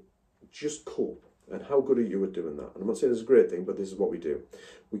to just cope. And how good are you at doing that? And I'm not saying it's a great thing, but this is what we do.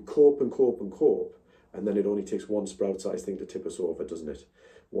 We cope and cope and cope, and then it only takes one sprout-sized thing to tip us over, doesn't it?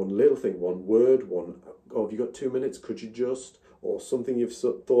 One little thing, one word, oh, have you got 2 minutes? Could you just? Or something you've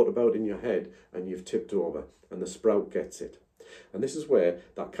thought about in your head and you've tipped over, and the sprout gets it. And this is where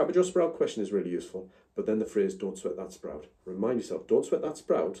that cabbage or sprout question is really useful, But then the phrase, don't sweat that sprout. Remind yourself, don't sweat that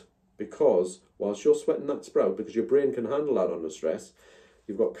sprout, because whilst you're sweating that sprout, because your brain can handle that under stress,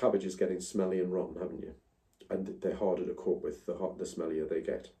 you've got cabbages getting smelly and rotten, haven't you? And they're harder to cope with the smellier they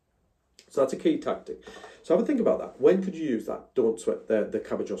get. So that's a key tactic. So have a think about that. When could you use that? Don't sweat the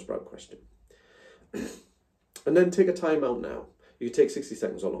cabbage or sprout question. And then take a time out now. You can take 60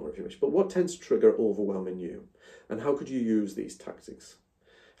 seconds or longer if you wish. But what tends to trigger overwhelm in you? And how could you use these tactics?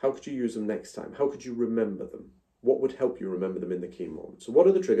 How could you use them next time? How could you remember them? What would help you remember them in the key moment? So what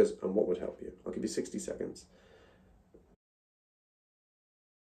are the triggers and what would help you? I'll give you 60 seconds.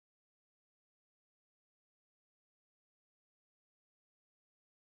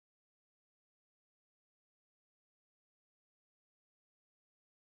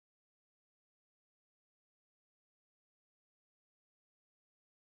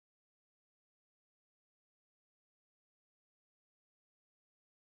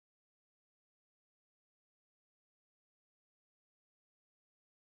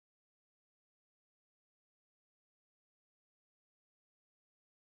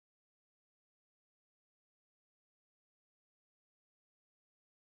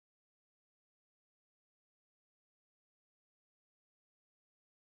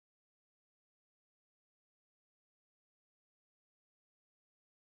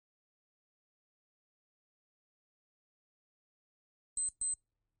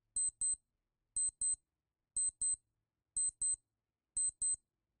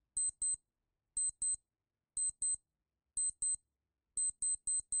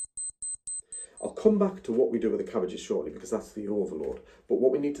 I'll come back to what we do with the cabbages shortly, because that's the overload. But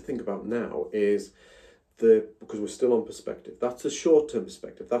what we need to think about now is because we're still on perspective. That's a short-term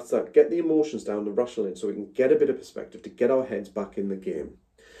perspective. That's that. Get the emotions down, the rational in, so we can get a bit of perspective to get our heads back in the game.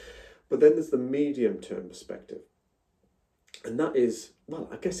 But then there's the medium-term perspective. And that is, well,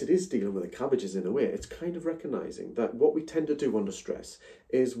 I guess it is dealing with the cabbages in a way. It's kind of recognising that what we tend to do under stress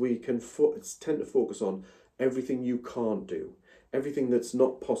is we can tend to focus on everything you can't do, everything that's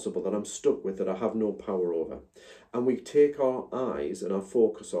not possible, that I'm stuck with, that I have no power over. And we take our eyes and our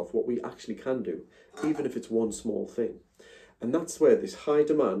focus off what we actually can do, even if it's one small thing. And that's where this high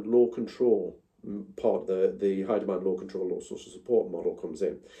demand, low control part of the high demand, low control, low social support model comes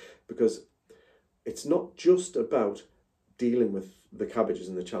in. Because it's not just about dealing with the cabbages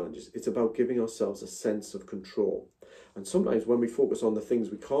and the challenges, it's about giving ourselves a sense of control. And sometimes when we focus on the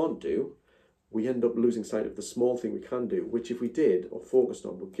things we can't do, we end up losing sight of the small thing we can do, which if we did or focused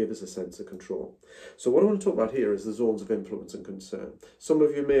on would give us a sense of control. So what I want to talk about here is the zones of influence and concern. Some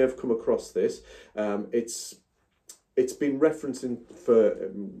of you may have come across this. It's been referenced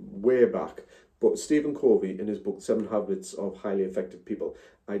for way back, but Stephen Covey in his book 7 Habits of Highly Effective People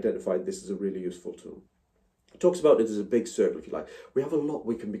identified this as a really useful tool. It talks about it as a big circle, if you like. We have a lot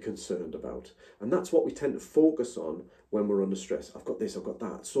we can be concerned about, and that's what we tend to focus on when we're under stress. I've got this, I've got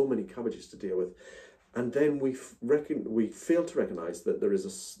that, so many cabbages to deal with. And then we fail to recognise that there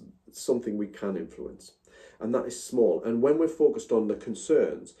is something we can influence, and that is small. And when we're focused on the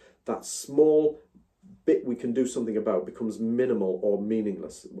concerns, that small bit we can do something about becomes minimal or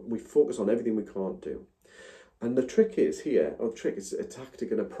meaningless. We focus on everything we can't do. And the trick is here, or the trick is a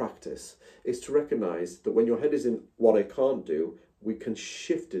tactic and a practice, is to recognise that when your head is in what I can't do, we can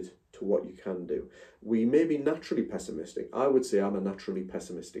shift it to what you can do. We may be naturally pessimistic. I would say I'm a naturally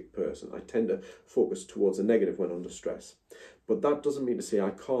pessimistic person. I tend to focus towards the negative when under stress. But that doesn't mean to say I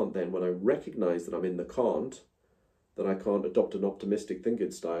can't then, when I recognise that I'm in the can't, that I can't adopt an optimistic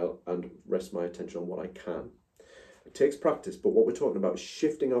thinking style and rest my attention on what I can. It takes practice, but what we're talking about is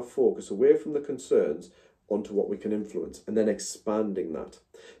shifting our focus away from the concerns onto what we can influence, and then expanding that.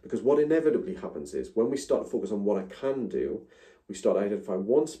 Because what inevitably happens is when we start to focus on what I can do, we start to identify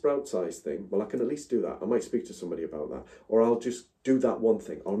one sprout-sized thing. Well, I can at least do that. I might speak to somebody about that, or I'll just do that one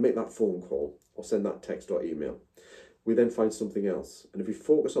thing. I'll make that phone call or send that text or email. We then find something else. And if we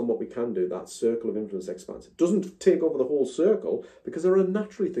focus on what we can do, that circle of influence expands. It doesn't take over the whole circle, because there are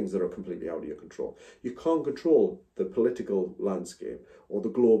naturally things that are completely out of your control. You can't control the political landscape or the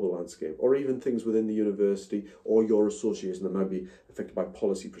global landscape, or even things within the university or your association that might be affected by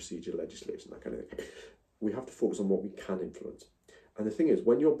policy, procedure, legislation, that kind of thing. We have to focus on what we can influence. And the thing is,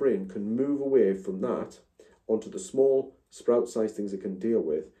 when your brain can move away from that onto the small sprout-sized things it can deal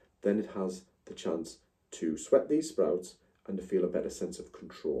with, then it has the chance to sweat these sprouts and to feel a better sense of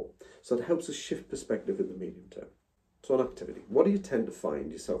control. So it helps us shift perspective in the medium term. So on activity, what do you tend to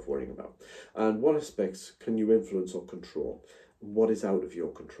find yourself worrying about? And what aspects can you influence or control? what is out of your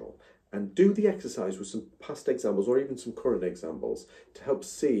control. And do the exercise with some past examples or even some current examples to help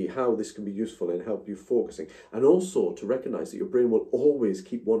see how this can be useful in help you focusing. And also to recognize that your brain will always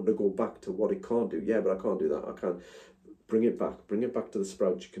keep wanting to go back to what it can't do. Yeah, but I can't do that. I can't. Bring it back. Bring it back to the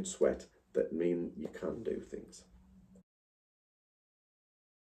sprouts you can sweat that mean you can do things.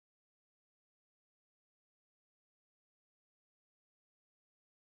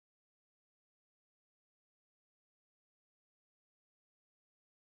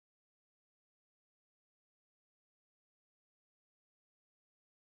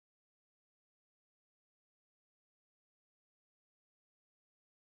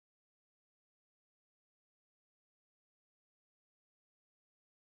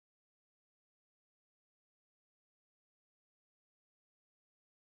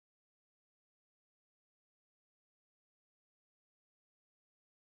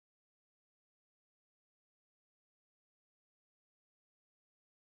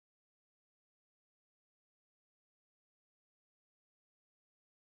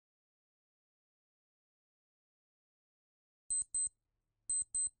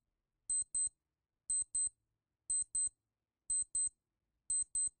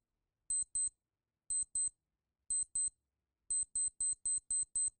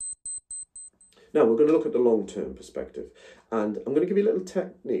 Now we're going to look at the long-term perspective, and I'm going to give you a little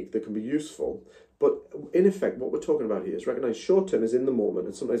technique that can be useful. But in effect, what we're talking about here is recognize short-term is in the moment,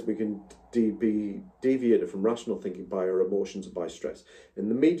 and sometimes we can be deviated from rational thinking by our emotions and by stress. In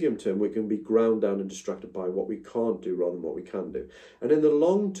the medium term, we can be ground down and distracted by what we can't do rather than what we can do. And in the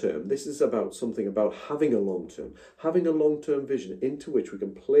long term, this is about something about having a long-term vision into which we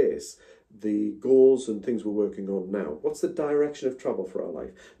can place the goals and things we're working on now. What's the direction of travel for our life?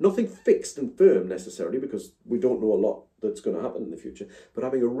 Nothing fixed and firm necessarily, because we don't know a lot that's going to happen in the future, but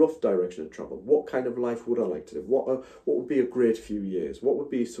having a rough direction of travel. What kind of life would I like to live? What would be a great few years? What would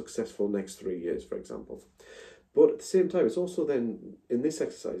be successful next 3 years, for example? But at the same time, it's also then, in this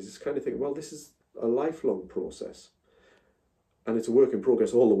exercise, it's kind of thinking, well, this is a lifelong process, and it's a work in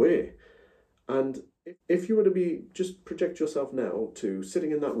progress all the way. And if you were to just project yourself now to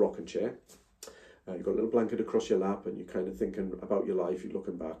sitting in that rocking chair, you've got a little blanket across your lap and you're kind of thinking about your life, you're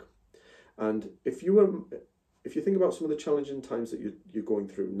looking back. And if you think about some of the challenging times that you're going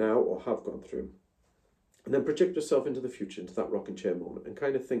through now or have gone through, and then project yourself into the future, into that rocking chair moment, and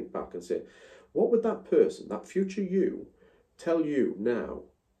kind of think back and say, what would that person, that future you, tell you now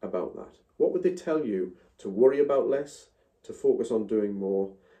about that? What would they tell you to worry about less, to focus on doing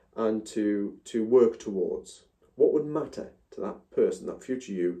more, and to work towards? What would matter to that person, that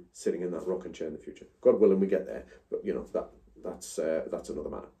future you, sitting in that rocking chair in the future? God willing, we get there, but that's another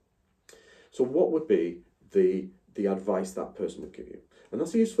matter. So what would be the advice that person would give you? And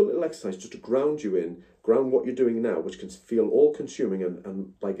that's a useful little exercise just to ground what you're doing now, which can feel all consuming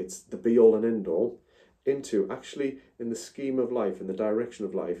and like it's the be all and end all, into actually in the scheme of life, in the direction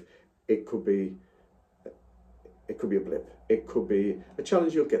of life, it could be a blip. It could be a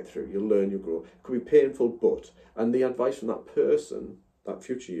challenge you'll get through. You'll learn, you'll grow. It could be painful, and the advice from that person, that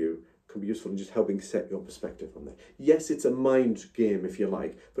future you, can be useful in just helping set your perspective on that. Yes, it's a mind game, if you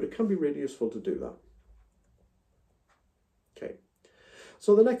like, but it can be really useful to do that. Okay.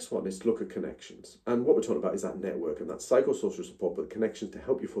 So the next one is to look at connections. And what we're talking about is that network and that psychosocial support, but connections to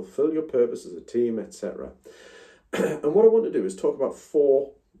help you fulfill your purpose as a team, etc. And what I want to do is talk about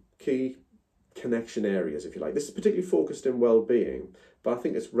 4 key connection areas, if you like. This is particularly focused in well-being, but I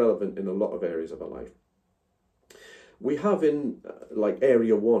think it's relevant in a lot of areas of our life. We have in like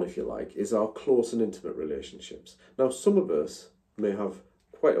area 1, if you like, is our close and intimate relationships. Now, some of us may have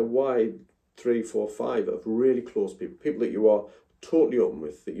quite a wide 3, 4, 5 of really close people that you are totally open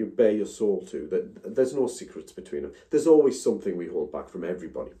with, that you bare your soul to, that there's no secrets between them. There's always something we hold back from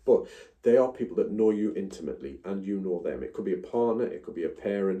everybody, but they are people that know you intimately and you know them. It could be a partner, it could be a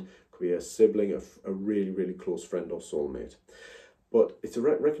parent, it could be a sibling, a really, really close friend or soulmate. But it's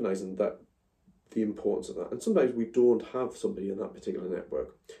recognizing that the importance of that. And sometimes we don't have somebody in that particular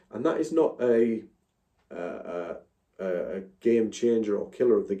network. And that is not a game changer or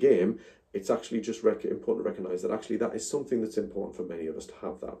killer of the game. It's actually just important to recognise that actually that is something that's important for many of us to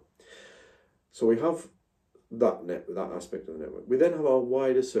have that. So we have that aspect of the network. We then have our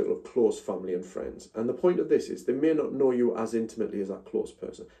wider circle of close family and friends. And the point of this is they may not know you as intimately as that close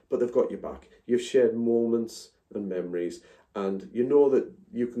person, but they've got your back. You've shared moments and memories, and you know that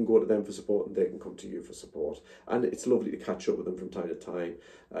you can go to them for support and they can come to you for support. And it's lovely to catch up with them from time to time,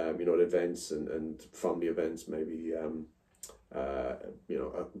 at events and family events, maybe a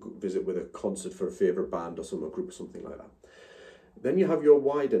visit with a concert for a favourite band or a group or something like that. Then you have your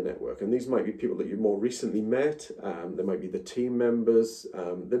wider network, and these might be people that you more recently met. There might be the team members.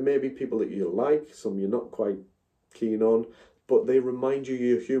 There may be people that you like, some you're not quite keen on, but they remind you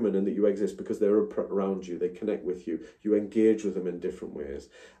you're human and that you exist because they're around you. They connect with you. You engage with them in different ways,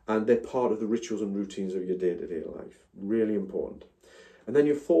 and they're part of the rituals and routines of your day-to-day life. Really important. And then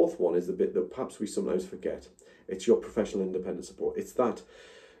your fourth one is the bit that perhaps we sometimes forget. It's your professional independent support. It's that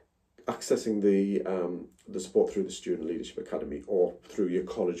accessing the support through the Student Leadership Academy or through your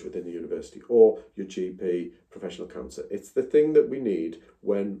college within the university or your GP, professional counsellor. It's the thing that we need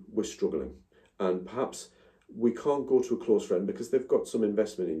when we're struggling, and perhaps we can't go to a close friend because they've got some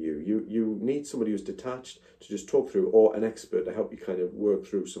investment in you. You need somebody who's detached to just talk through, or an expert to help you kind of work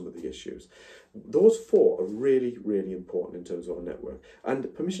through some of the issues. Those four are really, really important in terms of our network.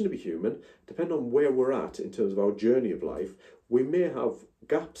 And permission to be human, depending on where we're at in terms of our journey of life, we may have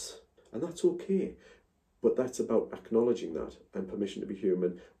gaps, and that's okay. But that's about acknowledging that and permission to be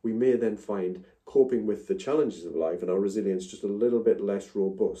human. We may then find coping with the challenges of life and our resilience just a little bit less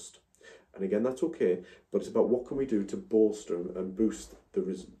robust. And again, that's okay, but it's about what can we do to bolster and boost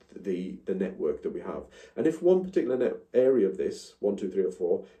the network that we have. And if one particular area of this, 1, 2, 3 or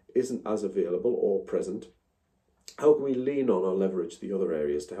 4, isn't as available or present, how can we lean on or leverage the other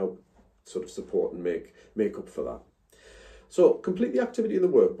areas to help sort of support and make up for that? So complete the activity in the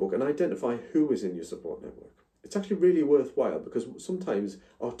workbook and identify who is in your support network. It's actually really worthwhile because sometimes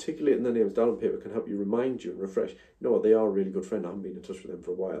articulating their names down on paper can help you remind you and refresh. You know what, they are a really good friend. I haven't been in touch with them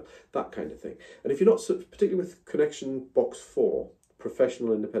for a while. That kind of thing. And if you're not, particularly with connection box 4,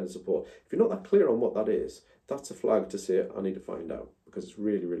 professional independent support, if you're not that clear on what that is, that's a flag to say, I need to find out, because it's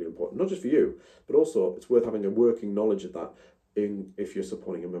really, really important. Not just for you, but also it's worth having a working knowledge of that if you're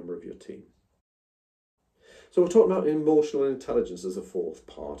supporting a member of your team. So we're talking about emotional intelligence as a fourth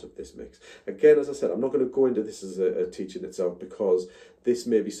part of this mix. Again, as I said, I'm not going to go into this as a teaching itself, because this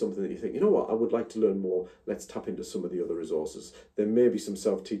may be something that you think, you know what, I would like to learn more. Let's tap into some of the other resources. There may be some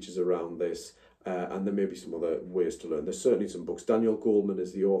self-teachers around this, and there may be some other ways to learn. There's certainly some books. Daniel Goleman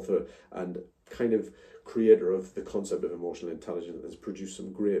is the author and kind of creator of the concept of emotional intelligence, and has produced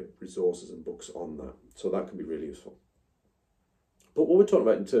some great resources and books on that. So that can be really useful. But what we're talking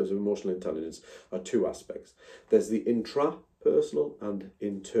about in terms of emotional intelligence are two aspects. There's the intrapersonal and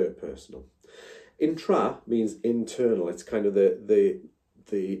interpersonal. Intra means internal. It's kind of the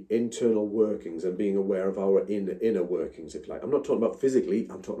internal workings and being aware of our inner workings, if you like. I'm not talking about physically,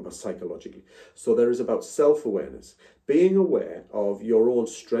 I'm talking about psychologically. So there is about self-awareness, being aware of your own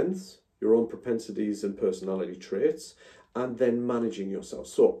strengths, your own propensities and personality traits, and then managing yourself.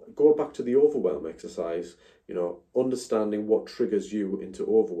 So go back to the overwhelm exercise. You know, understanding what triggers you into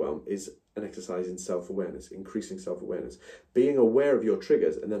overwhelm is an exercise in self-awareness, increasing self-awareness. Being aware of your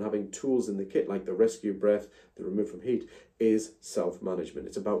triggers and then having tools in the kit like the rescue breath, the remove from heat, is self-management.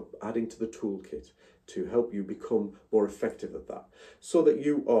 It's about adding to the toolkit to help you become more effective at that, so that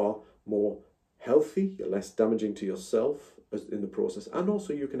you are more healthy, you're less damaging to yourself in the process, and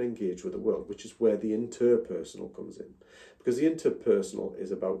also you can engage with the world, which is where the interpersonal comes in. Because the interpersonal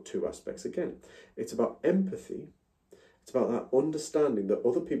is about two aspects again. It's about empathy. It's about that understanding that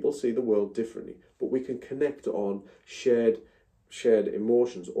other people see the world differently, but we can connect on shared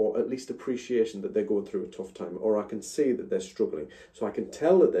emotions, or at least appreciation that they're going through a tough time, or I can see that they're struggling. So I can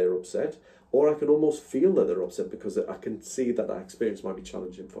tell that they're upset, or I can almost feel that they're upset because I can see that experience might be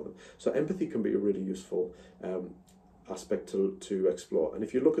challenging for them. So empathy can be a really useful aspect to explore. And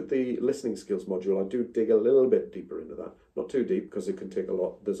if you look at the listening skills module, I do dig a little bit deeper into that. Not too deep, because it can take a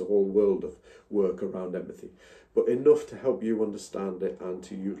lot. There's a whole world of work around empathy, but enough to help you understand it and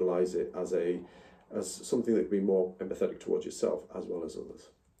to utilize it as something that can be more empathetic towards yourself as well as others.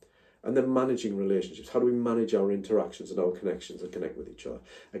 And then managing relationships. How do we manage our interactions and our connections and connect with each other?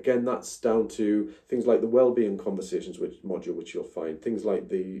 Again, that's down to things like the wellbeing conversations module, which you'll find, things like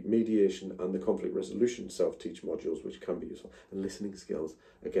the mediation and the conflict resolution self-teach modules, which can be useful, and listening skills.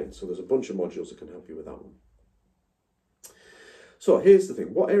 Again, so there's a bunch of modules that can help you with that one. So here's the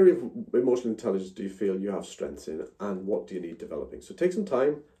thing. What area of emotional intelligence do you feel you have strengths in, and what do you need developing? So take some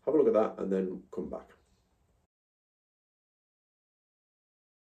time, have a look at that, and then come back.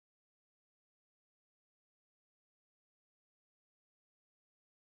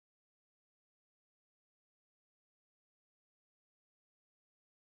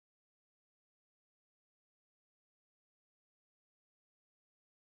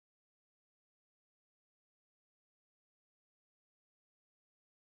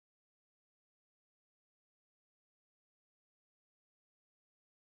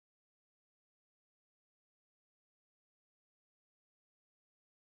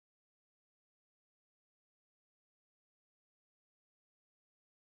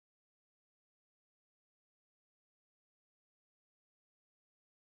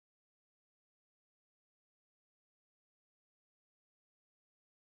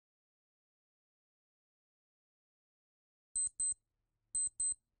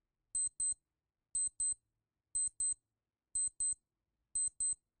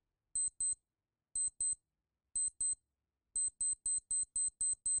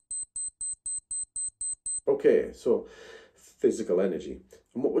 Okay, so physical energy.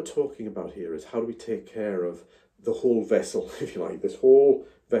 And what we're talking about here is how do we take care of the whole vessel, if you like, this whole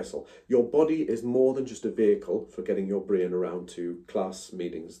vessel. Your body is more than just a vehicle for getting your brain around to class,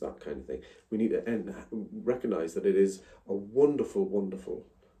 meetings, that kind of thing. We need to recognize that it is a wonderful, wonderful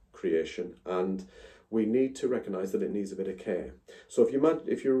creation, and we need to recognize that it needs a bit of care. So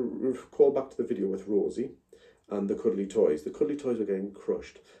if you recall back to the video with Rosie and the cuddly toys were getting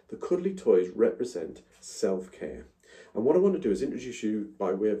crushed. The cuddly toys represent self-care. And what I want to do is introduce you,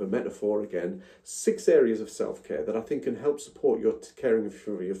 by way of a metaphor again, 6 areas of self-care that I think can help support your caring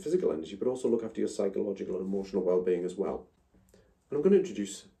for your physical energy, but also look after your psychological and emotional well-being as well. And I'm going to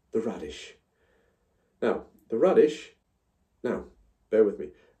introduce the radish. Now, bear with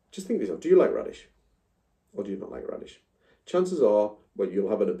me. Just think to yourself, do you like radish? Or do you not like radish? Chances are, well, you'll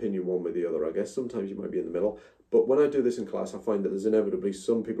have an opinion one way or the other, I guess. Sometimes you might be in the middle. But when I do this in class, I find that there's inevitably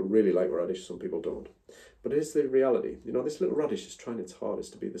some people really like radish, some people don't. But here's the reality. You know, this little radish is trying its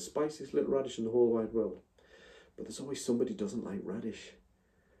hardest to be the spiciest little radish in the whole wide world. But there's always somebody who doesn't like radish.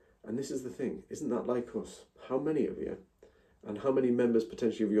 And this is the thing. Isn't that like us? How many of you, and how many members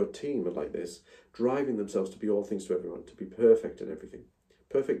potentially of your team are like this, driving themselves to be all things to everyone, to be perfect in everything?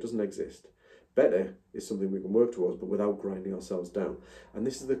 Perfect doesn't exist. Better is something we can work towards, but without grinding ourselves down. And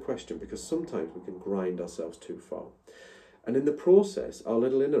this is the question, because sometimes we can grind ourselves too far. And in the process, our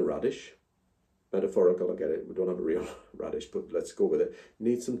little inner radish, metaphorical, I get it, we don't have a real radish, but let's go with it,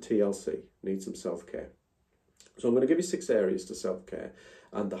 needs some TLC, needs some self-care. So I'm going to give you 6 areas to self-care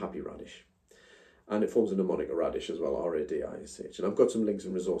and the happy radish. And it forms a mnemonic, a radish as well, R-A-D-I-S-H. And I've got some links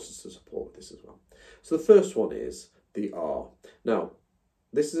and resources to support this as well. So the first one is the R. Now,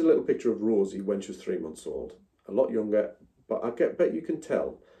 this is a little picture of Rosie when she was 3 months old. A lot younger, but I bet you can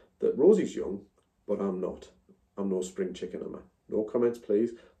tell that Rosie's young, but I'm not. I'm no spring chicken, am I? No comments,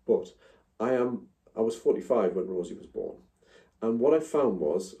 please. But I was 45 when Rosie was born. And what I found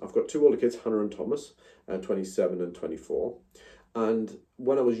was, I've got 2 older kids, Hannah and Thomas, 27 and 24. And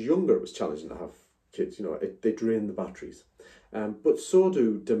when I was younger, it was challenging to have kids. You know, they drain the batteries. But so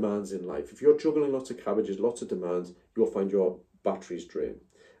do demands in life. If you're juggling lots of cabbages, lots of demands, you'll find your batteries drain.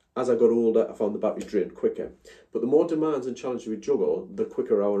 As I got older, I found the batteries drained quicker. But the more demands and challenges we juggle, the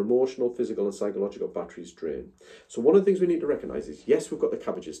quicker our emotional, physical and psychological batteries drain. So one of the things we need to recognise is, yes, we've got the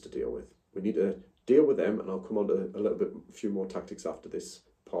cabbages to deal with. We need to deal with them, and I'll come on to a few more tactics after this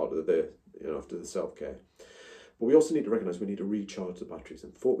part of after the self-care. But we also need to recognise we need to recharge the batteries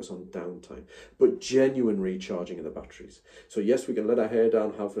and focus on downtime, but genuine recharging of the batteries. So yes, we can let our hair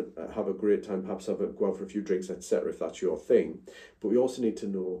down, have a great time, perhaps go out for a few drinks, etc., if that's your thing. But we also need to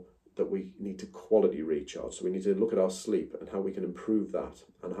know that we need to quality recharge. So we need to look at our sleep and how we can improve that.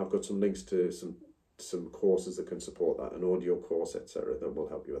 And I've got some links to some courses that can support that, an audio course, etc., that will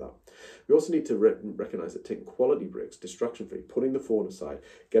help you with that. We also need to recognise that taking quality breaks, distraction-free, putting the phone aside,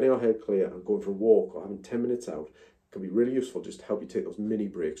 getting our head clear and going for a walk or having 10 minutes out can be really useful just to help you take those mini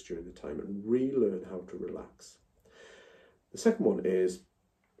breaks during the time and relearn how to relax. The second one is,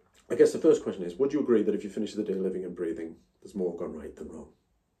 I guess the first question is, would you agree that if you finish the day living and breathing, there's more gone right than wrong?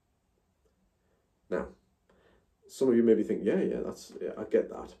 Now, some of you maybe think, yeah, I get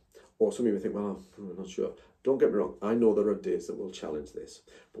that. Or some of you may think, well, I'm not sure. Don't get me wrong. I know there are days that will challenge this.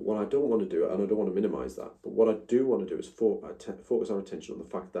 But what I don't want to do, and I don't want to minimise that, but what I do want to do is focus our attention on the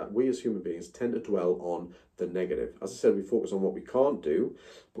fact that we as human beings tend to dwell on the negative. As I said, we focus on what we can't do,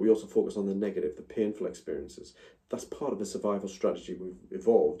 but we also focus on the negative, the painful experiences. That's part of the survival strategy we've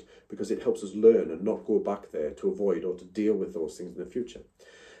evolved because it helps us learn and not go back there to avoid or to deal with those things in the future.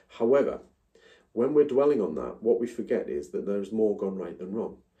 However, when we're dwelling on that, what we forget is that there's more gone right than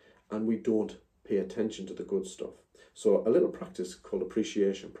wrong. And we don't pay attention to the good stuff. So a little practice called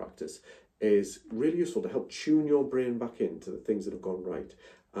appreciation practice is really useful to help tune your brain back into the things that have gone right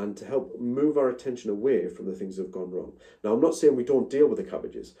and to help move our attention away from the things that have gone wrong. Now, I'm not saying we don't deal with the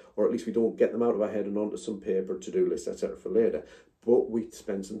cabbages, or at least we don't get them out of our head and onto some paper, to-do list, etc. for later, but we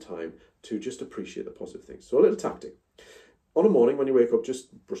spend some time to just appreciate the positive things. So a little tactic. On a morning when you wake up,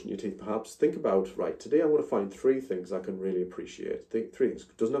 just brushing your teeth perhaps, think about, right, today I want to find 3 things I can really appreciate. Think 3 things.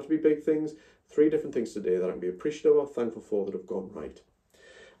 It doesn't have to be big things. 3 different things today that I can be appreciative or thankful for that have gone right.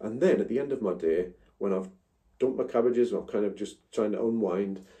 And then at the end of my day, when I've dumped my cabbages and I'm kind of just trying to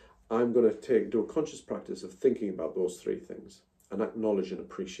unwind, I'm going to do a conscious practice of thinking about those 3 things and acknowledge and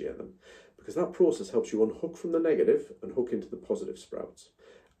appreciate them. Because that process helps you unhook from the negative and hook into the positive sprouts.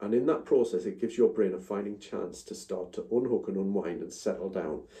 And in that process, it gives your brain a fighting chance to start to unhook and unwind and settle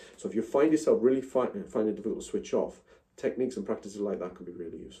down. So if you find yourself really finding it difficult to switch off, techniques and practices like that can be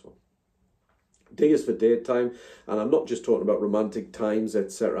really useful. D is for date time, and I'm not just talking about romantic times,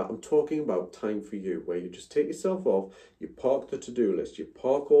 etc. I'm talking about time for you, where you just take yourself off, you park the to-do list, you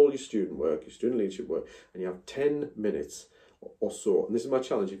park all your student work, your student leadership work, and you have 10 minutes or so. And this is my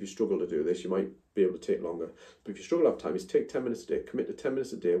challenge. If you struggle to do this, you might be able to take longer. But if you struggle to have time, is take 10 minutes a day, commit to 10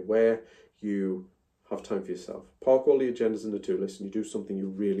 minutes a day where you have time for yourself. Park all the agendas in the to-do list and you do something you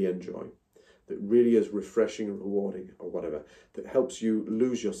really enjoy, that really is refreshing and rewarding, or whatever, that helps you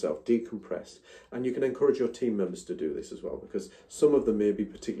lose yourself, decompress. And you can encourage your team members to do this as well, because some of them may be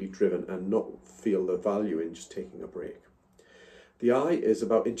particularly driven and not feel the value in just taking a break. The I is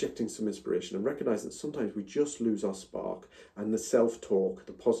about injecting some inspiration and recognise that sometimes we just lose our spark, and the self-talk,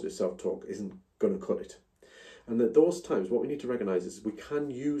 the positive self-talk, isn't going to cut it. And at those times, what we need to recognise is we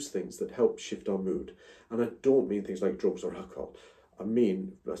can use things that help shift our mood. And I don't mean things like drugs or alcohol. I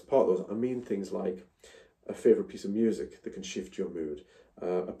mean, as part of those, I mean things like a favourite piece of music that can shift your mood,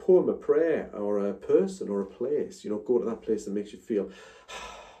 a poem, a prayer, or a person or a place. You know, go to that place that makes you feel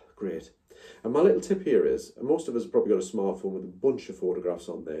great. And my little tip here is, and most of us have probably got a smartphone with a bunch of photographs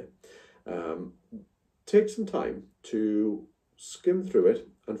on there. Take some time to skim through it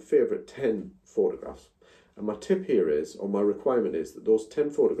and favourite 10 photographs. And my tip here is, or my requirement is, that those 10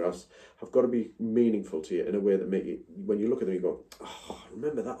 photographs have got to be meaningful to you in a way that make you, when you look at them, you go, oh,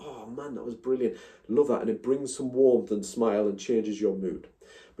 remember that? Oh man, that was brilliant. Love that. And it brings some warmth and smile and changes your mood.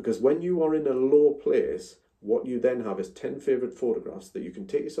 Because when you are in a low place, what you then have is 10 favourite photographs that you can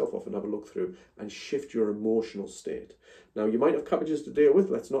take yourself off and have a look through and shift your emotional state. Now, you might have cabbages to deal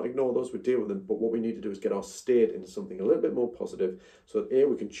with. Let's not ignore those. We deal with them. But what we need to do is get our state into something a little bit more positive so that, A,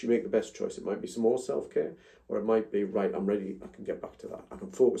 we can make the best choice. It might be some more self-care, or it might be, right, I'm ready. I can get back to that. I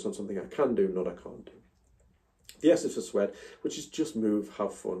can focus on something I can do, not I can't do. The S is for sweat, which is just move,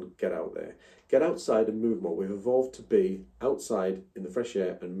 have fun, get out there. Get outside and move more. We've evolved to be outside in the fresh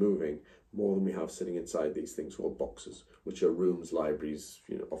air and moving more than we have sitting inside these things called boxes, which are rooms, libraries,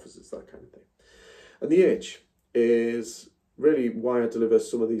 offices, that kind of thing. And the H is really why I deliver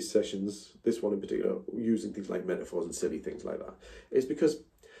some of these sessions, this one in particular, using things like metaphors and silly things like that, is because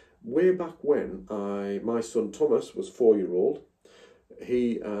way back when my son Thomas was 4-year-old,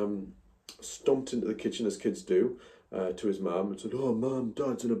 he stomped into the kitchen, as kids do, to his mum and said, "Oh, Mum,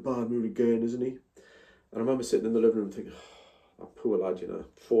 Dad's in a bad mood again, isn't he?" And I remember sitting in the living room thinking, oh, that poor lad,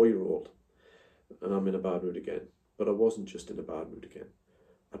 4-year-old, and I'm in a bad mood again. But I wasn't just in a bad mood again.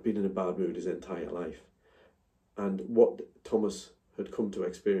 I'd been in a bad mood his entire life. And what Thomas had come to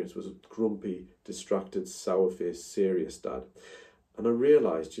experience was a grumpy, distracted, sour-faced, serious dad. And I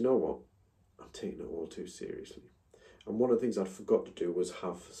realised, you know what? I'm taking it all too seriously. And one of the things I forgot to do was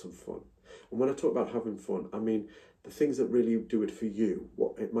have some fun. And when I talk about having fun, I mean the things that really do it for you.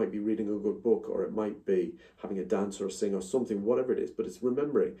 It might be reading a good book, or it might be having a dance or a sing or something, whatever it is. But it's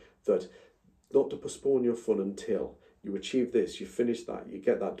remembering that not to postpone your fun until you achieve this, you finish that, you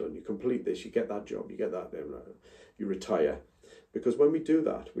get that done, you complete this, you get that job, you get that, you retire. Because when we do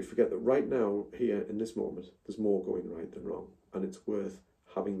that, we forget that right now, here in this moment, there's more going right than wrong. And it's worth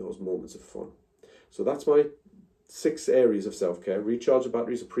having those moments of fun. So that's my 6 areas of self-care: recharge the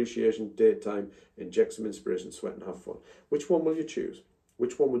batteries, appreciation, date time, inject some inspiration, sweat and have fun. Which one will you choose?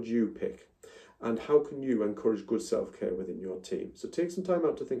 Which one would you pick? And how can you encourage good self-care within your team? So take some time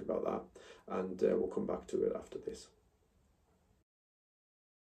out to think about that, and we'll come back to it after this.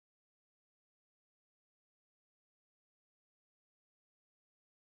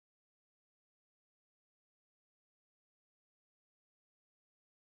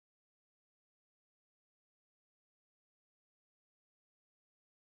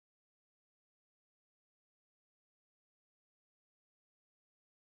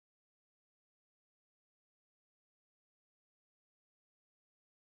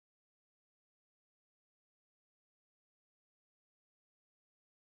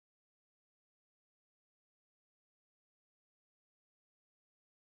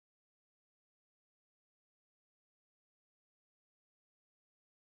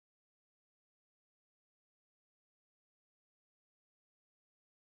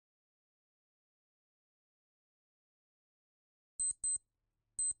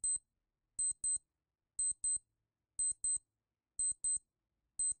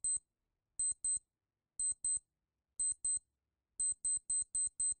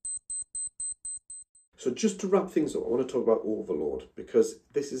 So just to wrap things up, I want to talk about overload, because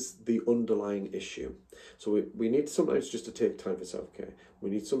this is the underlying issue. So we need sometimes just to take time for self-care.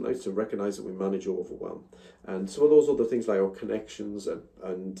 We need sometimes to recognise that we manage overwhelm. And some of those other things like our connections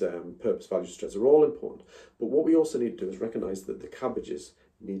and purpose, value, stress are all important. But what we also need to do is recognise that the cabbages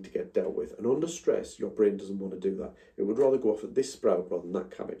need to get dealt with. And under stress, your brain doesn't want to do that. It would rather go off at this sprout rather than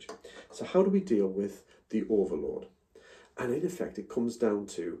that cabbage. So how do we deal with the overload? And in effect, it comes down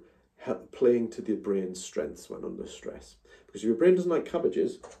to playing to the brain's strengths when under stress. Because if your brain doesn't like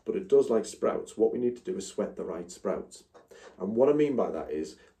cabbages, but it does like sprouts, what we need to do is sweat the right sprouts. And what I mean by that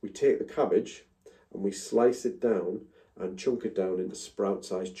is we take the cabbage and we slice it down and chunk it down into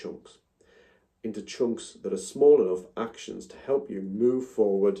sprout-sized chunks, into chunks that are small enough actions to help you move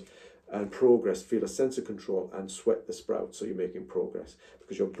forward and progress, feel a sense of control and sweat the sprouts so you're making progress.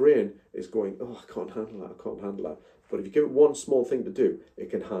 Because your brain is going, oh, I can't handle that, I can't handle that. But if you give it one small thing to do, it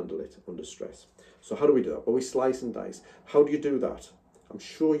can handle it under stress. So how do we do that? Well, we slice and dice. How do you do that? I'm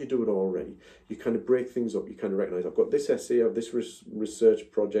sure you do it already. You kind of break things up. You kind of recognize, I've got this essay, I've this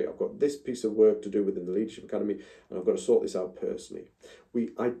research project, I've got this piece of work to do within the Leadership Academy, and I've got to sort this out personally.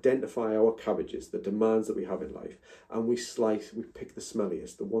 We identify our cabbages, the demands that we have in life, and we pick the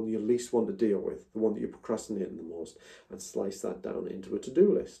smelliest, the one you least want to deal with, the one that you're procrastinating the most, and slice that down into a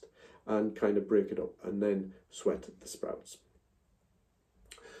to-do list and kind of break it up and then sweat the sprouts.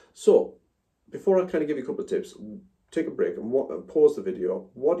 So, before I kind of give you a couple of tips, take a break and pause the video.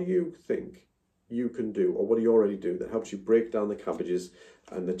 What do you think you can do, or what do you already do that helps you break down the cabbages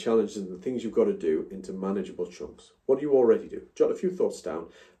and the challenges and the things you've got to do into manageable chunks? What do you already do? Jot a few thoughts down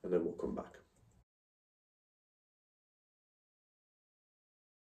and then we'll come back.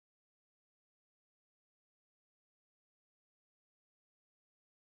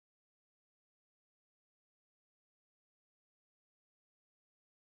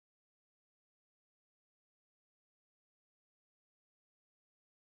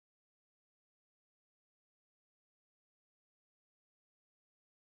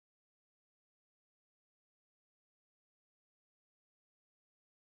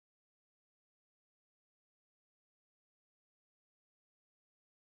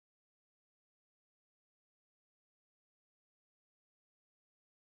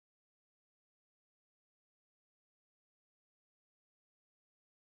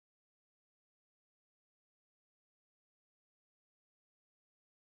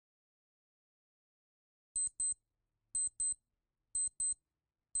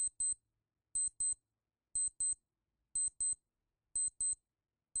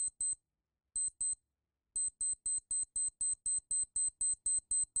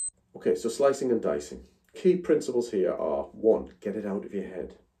 Okay, so slicing and dicing. Key principles here are: 1, get it out of your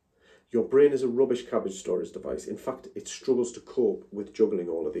head. Your brain is a rubbish cabbage storage device. In fact, it struggles to cope with juggling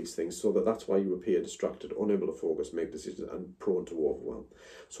all of these things, so that's why you appear distracted, unable to focus, make decisions, and prone to overwhelm.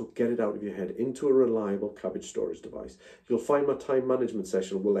 So get it out of your head into a reliable cabbage storage device. You'll find my time management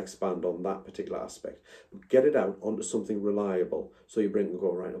session will expand on that particular aspect. But get it out onto something reliable, so your brain can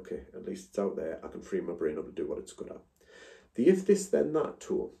go, right, okay, at least it's out there. I can free my brain up to do what it's good at. The if this then that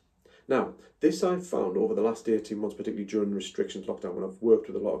tool. Now, this I've found over the last 18 months, particularly during restrictions lockdown, when I've worked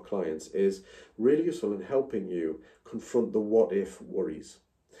with a lot of clients, is really useful in helping you confront the what if worries.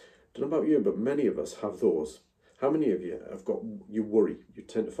 Don't know about you, but many of us have those. How many of you you worry? You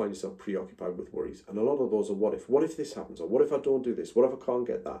tend to find yourself preoccupied with worries. And a lot of those are what if. What if this happens? Or what if I don't do this? What if I can't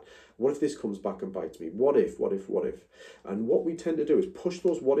get that? What if this comes back and bites me? What if, what if, what if? And what we tend to do is push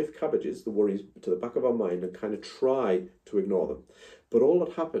those what if cabbages, the worries, to the back of our mind and kind of try to ignore them. But all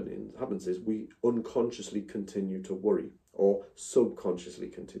that happens is we unconsciously continue to worry, or subconsciously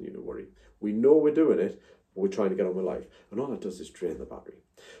continue to worry. We know we're doing it, but we're trying to get on with life. And all that does is drain the battery.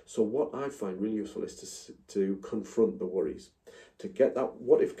 So what I find really useful is to confront the worries. To get that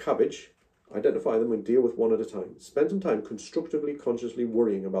what if cabbage, identify them and deal with one at a time. Spend some time constructively, consciously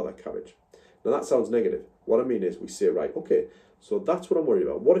worrying about that cabbage. Now that sounds negative. What I mean is we say, right, okay, so that's what I'm worried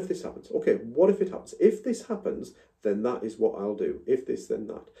about. What if this happens? Okay, what if it happens? If this happens, then that is what I'll do. If this, then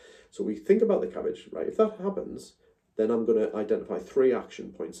that. So we think about the cabbage, right? If that happens, then I'm going to identify 3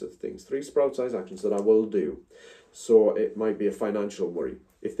 action points of things, 3 sprout-sized actions that I will do. So it might be a financial worry.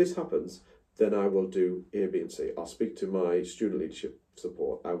 If this happens, then I will do A, B, and C. I'll speak to my student leadership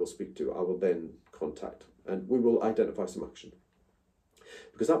support. I will then contact, and we will identify some action.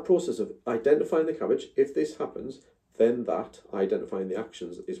 Because that process of identifying the cabbage, if this happens, then that, identifying the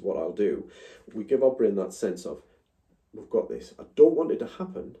actions, is what I'll do. We give our brain that sense of, we've got this. I don't want it to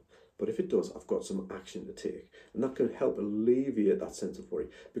happen, but if it does, I've got some action to take. And that can help alleviate that sense of worry.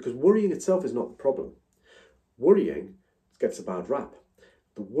 Because worrying itself is not the problem. Worrying gets a bad rap.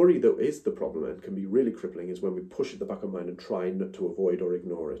 The worry that is the problem and can be really crippling is when we push at the back of mind and try not to avoid or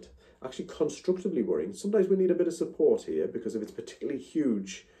ignore it. Actually, constructively worrying, sometimes we need a bit of support here, because if it's particularly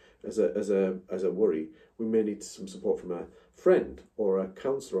huge as a worry, we may need some support from a friend or a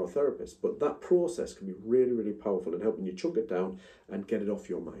counsellor or therapist. But that process can be really, really powerful in helping you chunk it down and get it off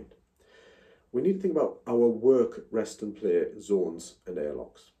your mind. We need to think about our work, rest and play zones and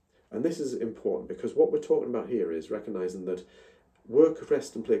airlocks. And this is important because what we're talking about here is recognising that work,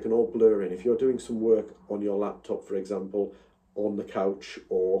 rest and play can all blur in. If you're doing some work on your laptop, for example, on the couch,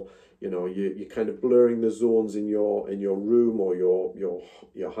 or you're kind of blurring the zones in your room or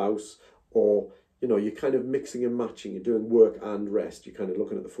your house, or you're kind of mixing and matching. You're doing work and rest. You're kind of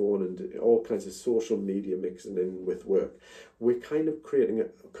looking at the phone and all kinds of social media mixing in with work. We're kind of creating a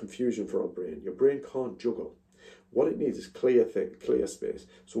confusion for our brain. Your brain can't juggle. What it needs is clear space.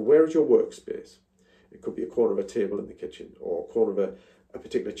 So where is your workspace? It could be a corner of a table in the kitchen, or a corner of a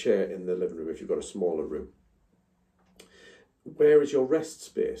particular chair in the living room if you've got a smaller room. Where is your rest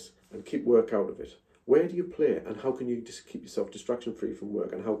space? And keep work out of it. Where do you play, and how can you just keep yourself distraction free from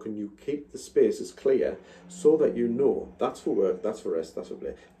work, and how can you keep the spaces clear so that you know that's for work, that's for rest, that's for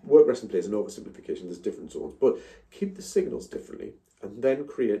play. Work, rest and play is an oversimplification. There's different zones, but keep the signals differently and then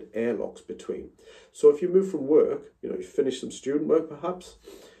create airlocks between. So if you move from work, you finish some student work perhaps,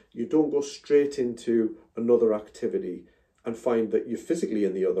 you don't go straight into another activity and find that you're physically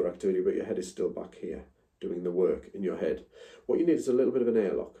in the other activity but your head is still back here doing the work in your head. What you need is a little bit of an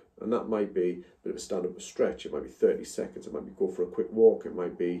airlock, and that might be a bit of a stand-up stretch. It might be 30 seconds. It might be go for a quick walk. It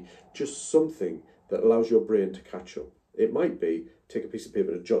might be just something that allows your brain to catch up. It might be take a piece of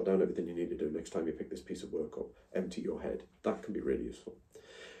paper and jot down everything you need to do next time you pick this piece of work up. Empty your head. That can be really useful.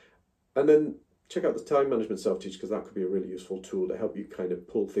 And then check out the time management self-teach, because that could be a really useful tool to help you kind of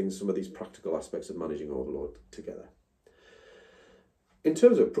pull some of these practical aspects of managing overload together. In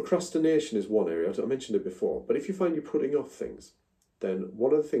terms of procrastination is one area, I mentioned it before, but if you find you're putting off things, then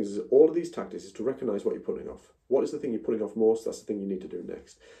one of the things is all of these tactics is to recognise what you're putting off. What is the thing you're putting off most? That's the thing you need to do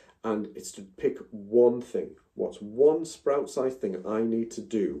next. And it's to pick one thing. What's one sprout-sized thing I need to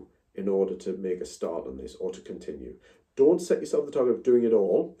do in order to make a start on this or to continue? Don't set yourself the target of doing it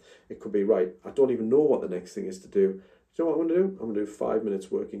all. It could be, right, I don't even know what the next thing is to do. You know what I'm going to do? I'm going to do 5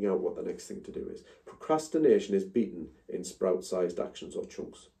 minutes working out what the next thing to do is. Procrastination is beaten in sprout-sized actions or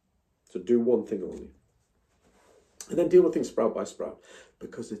chunks. So do one thing only. And then deal with things sprout by sprout,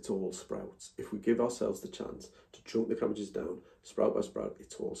 because it's all sprouts. If we give ourselves the chance to chunk the cabbages down, sprout by sprout,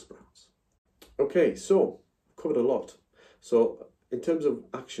 it's all sprouts. Okay, so covered a lot. So in terms of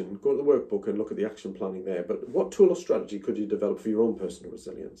action, go to the workbook and look at the action planning there. But what tool or strategy could you develop for your own personal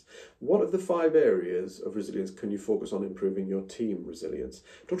resilience? What of the 5 areas of resilience can you focus on improving your team resilience?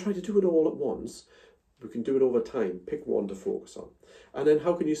 Don't try to do it all at once. We can do it over time. Pick one to focus on. And then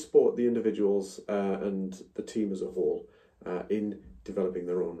how can you support the individuals and the team as a whole in developing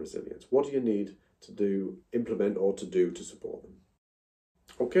their own resilience? What do you need to do, implement or to do to support them?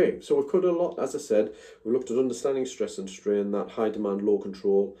 Okay, so we've covered a lot, as I said. We looked at understanding stress and strain, that high demand, low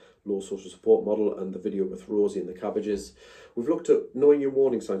control, low social support model, and the video with Rosie and the cabbages. We've looked at knowing your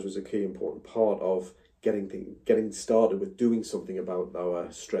warning signs was a key important part of getting started with doing something about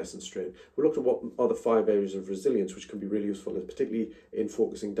our stress and strain. We looked at what are the 5 areas of resilience which can be really useful, particularly in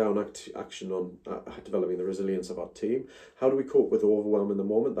focusing down action on developing the resilience of our team. How do we cope with overwhelm in the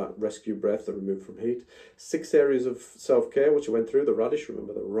moment, that rescue breath, the remove from heat? 6 areas of self-care, which I went through, the radish,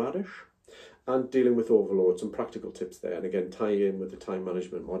 remember the radish? And dealing with overload, some practical tips there, and again tie in with the time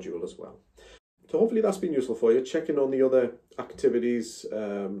management module as well. So hopefully that's been useful for you. Check in on the other activities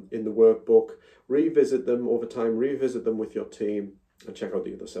in the workbook, revisit them over time, revisit them with your team, and check out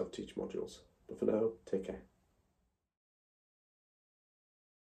the other self-teach modules. But for now, take care.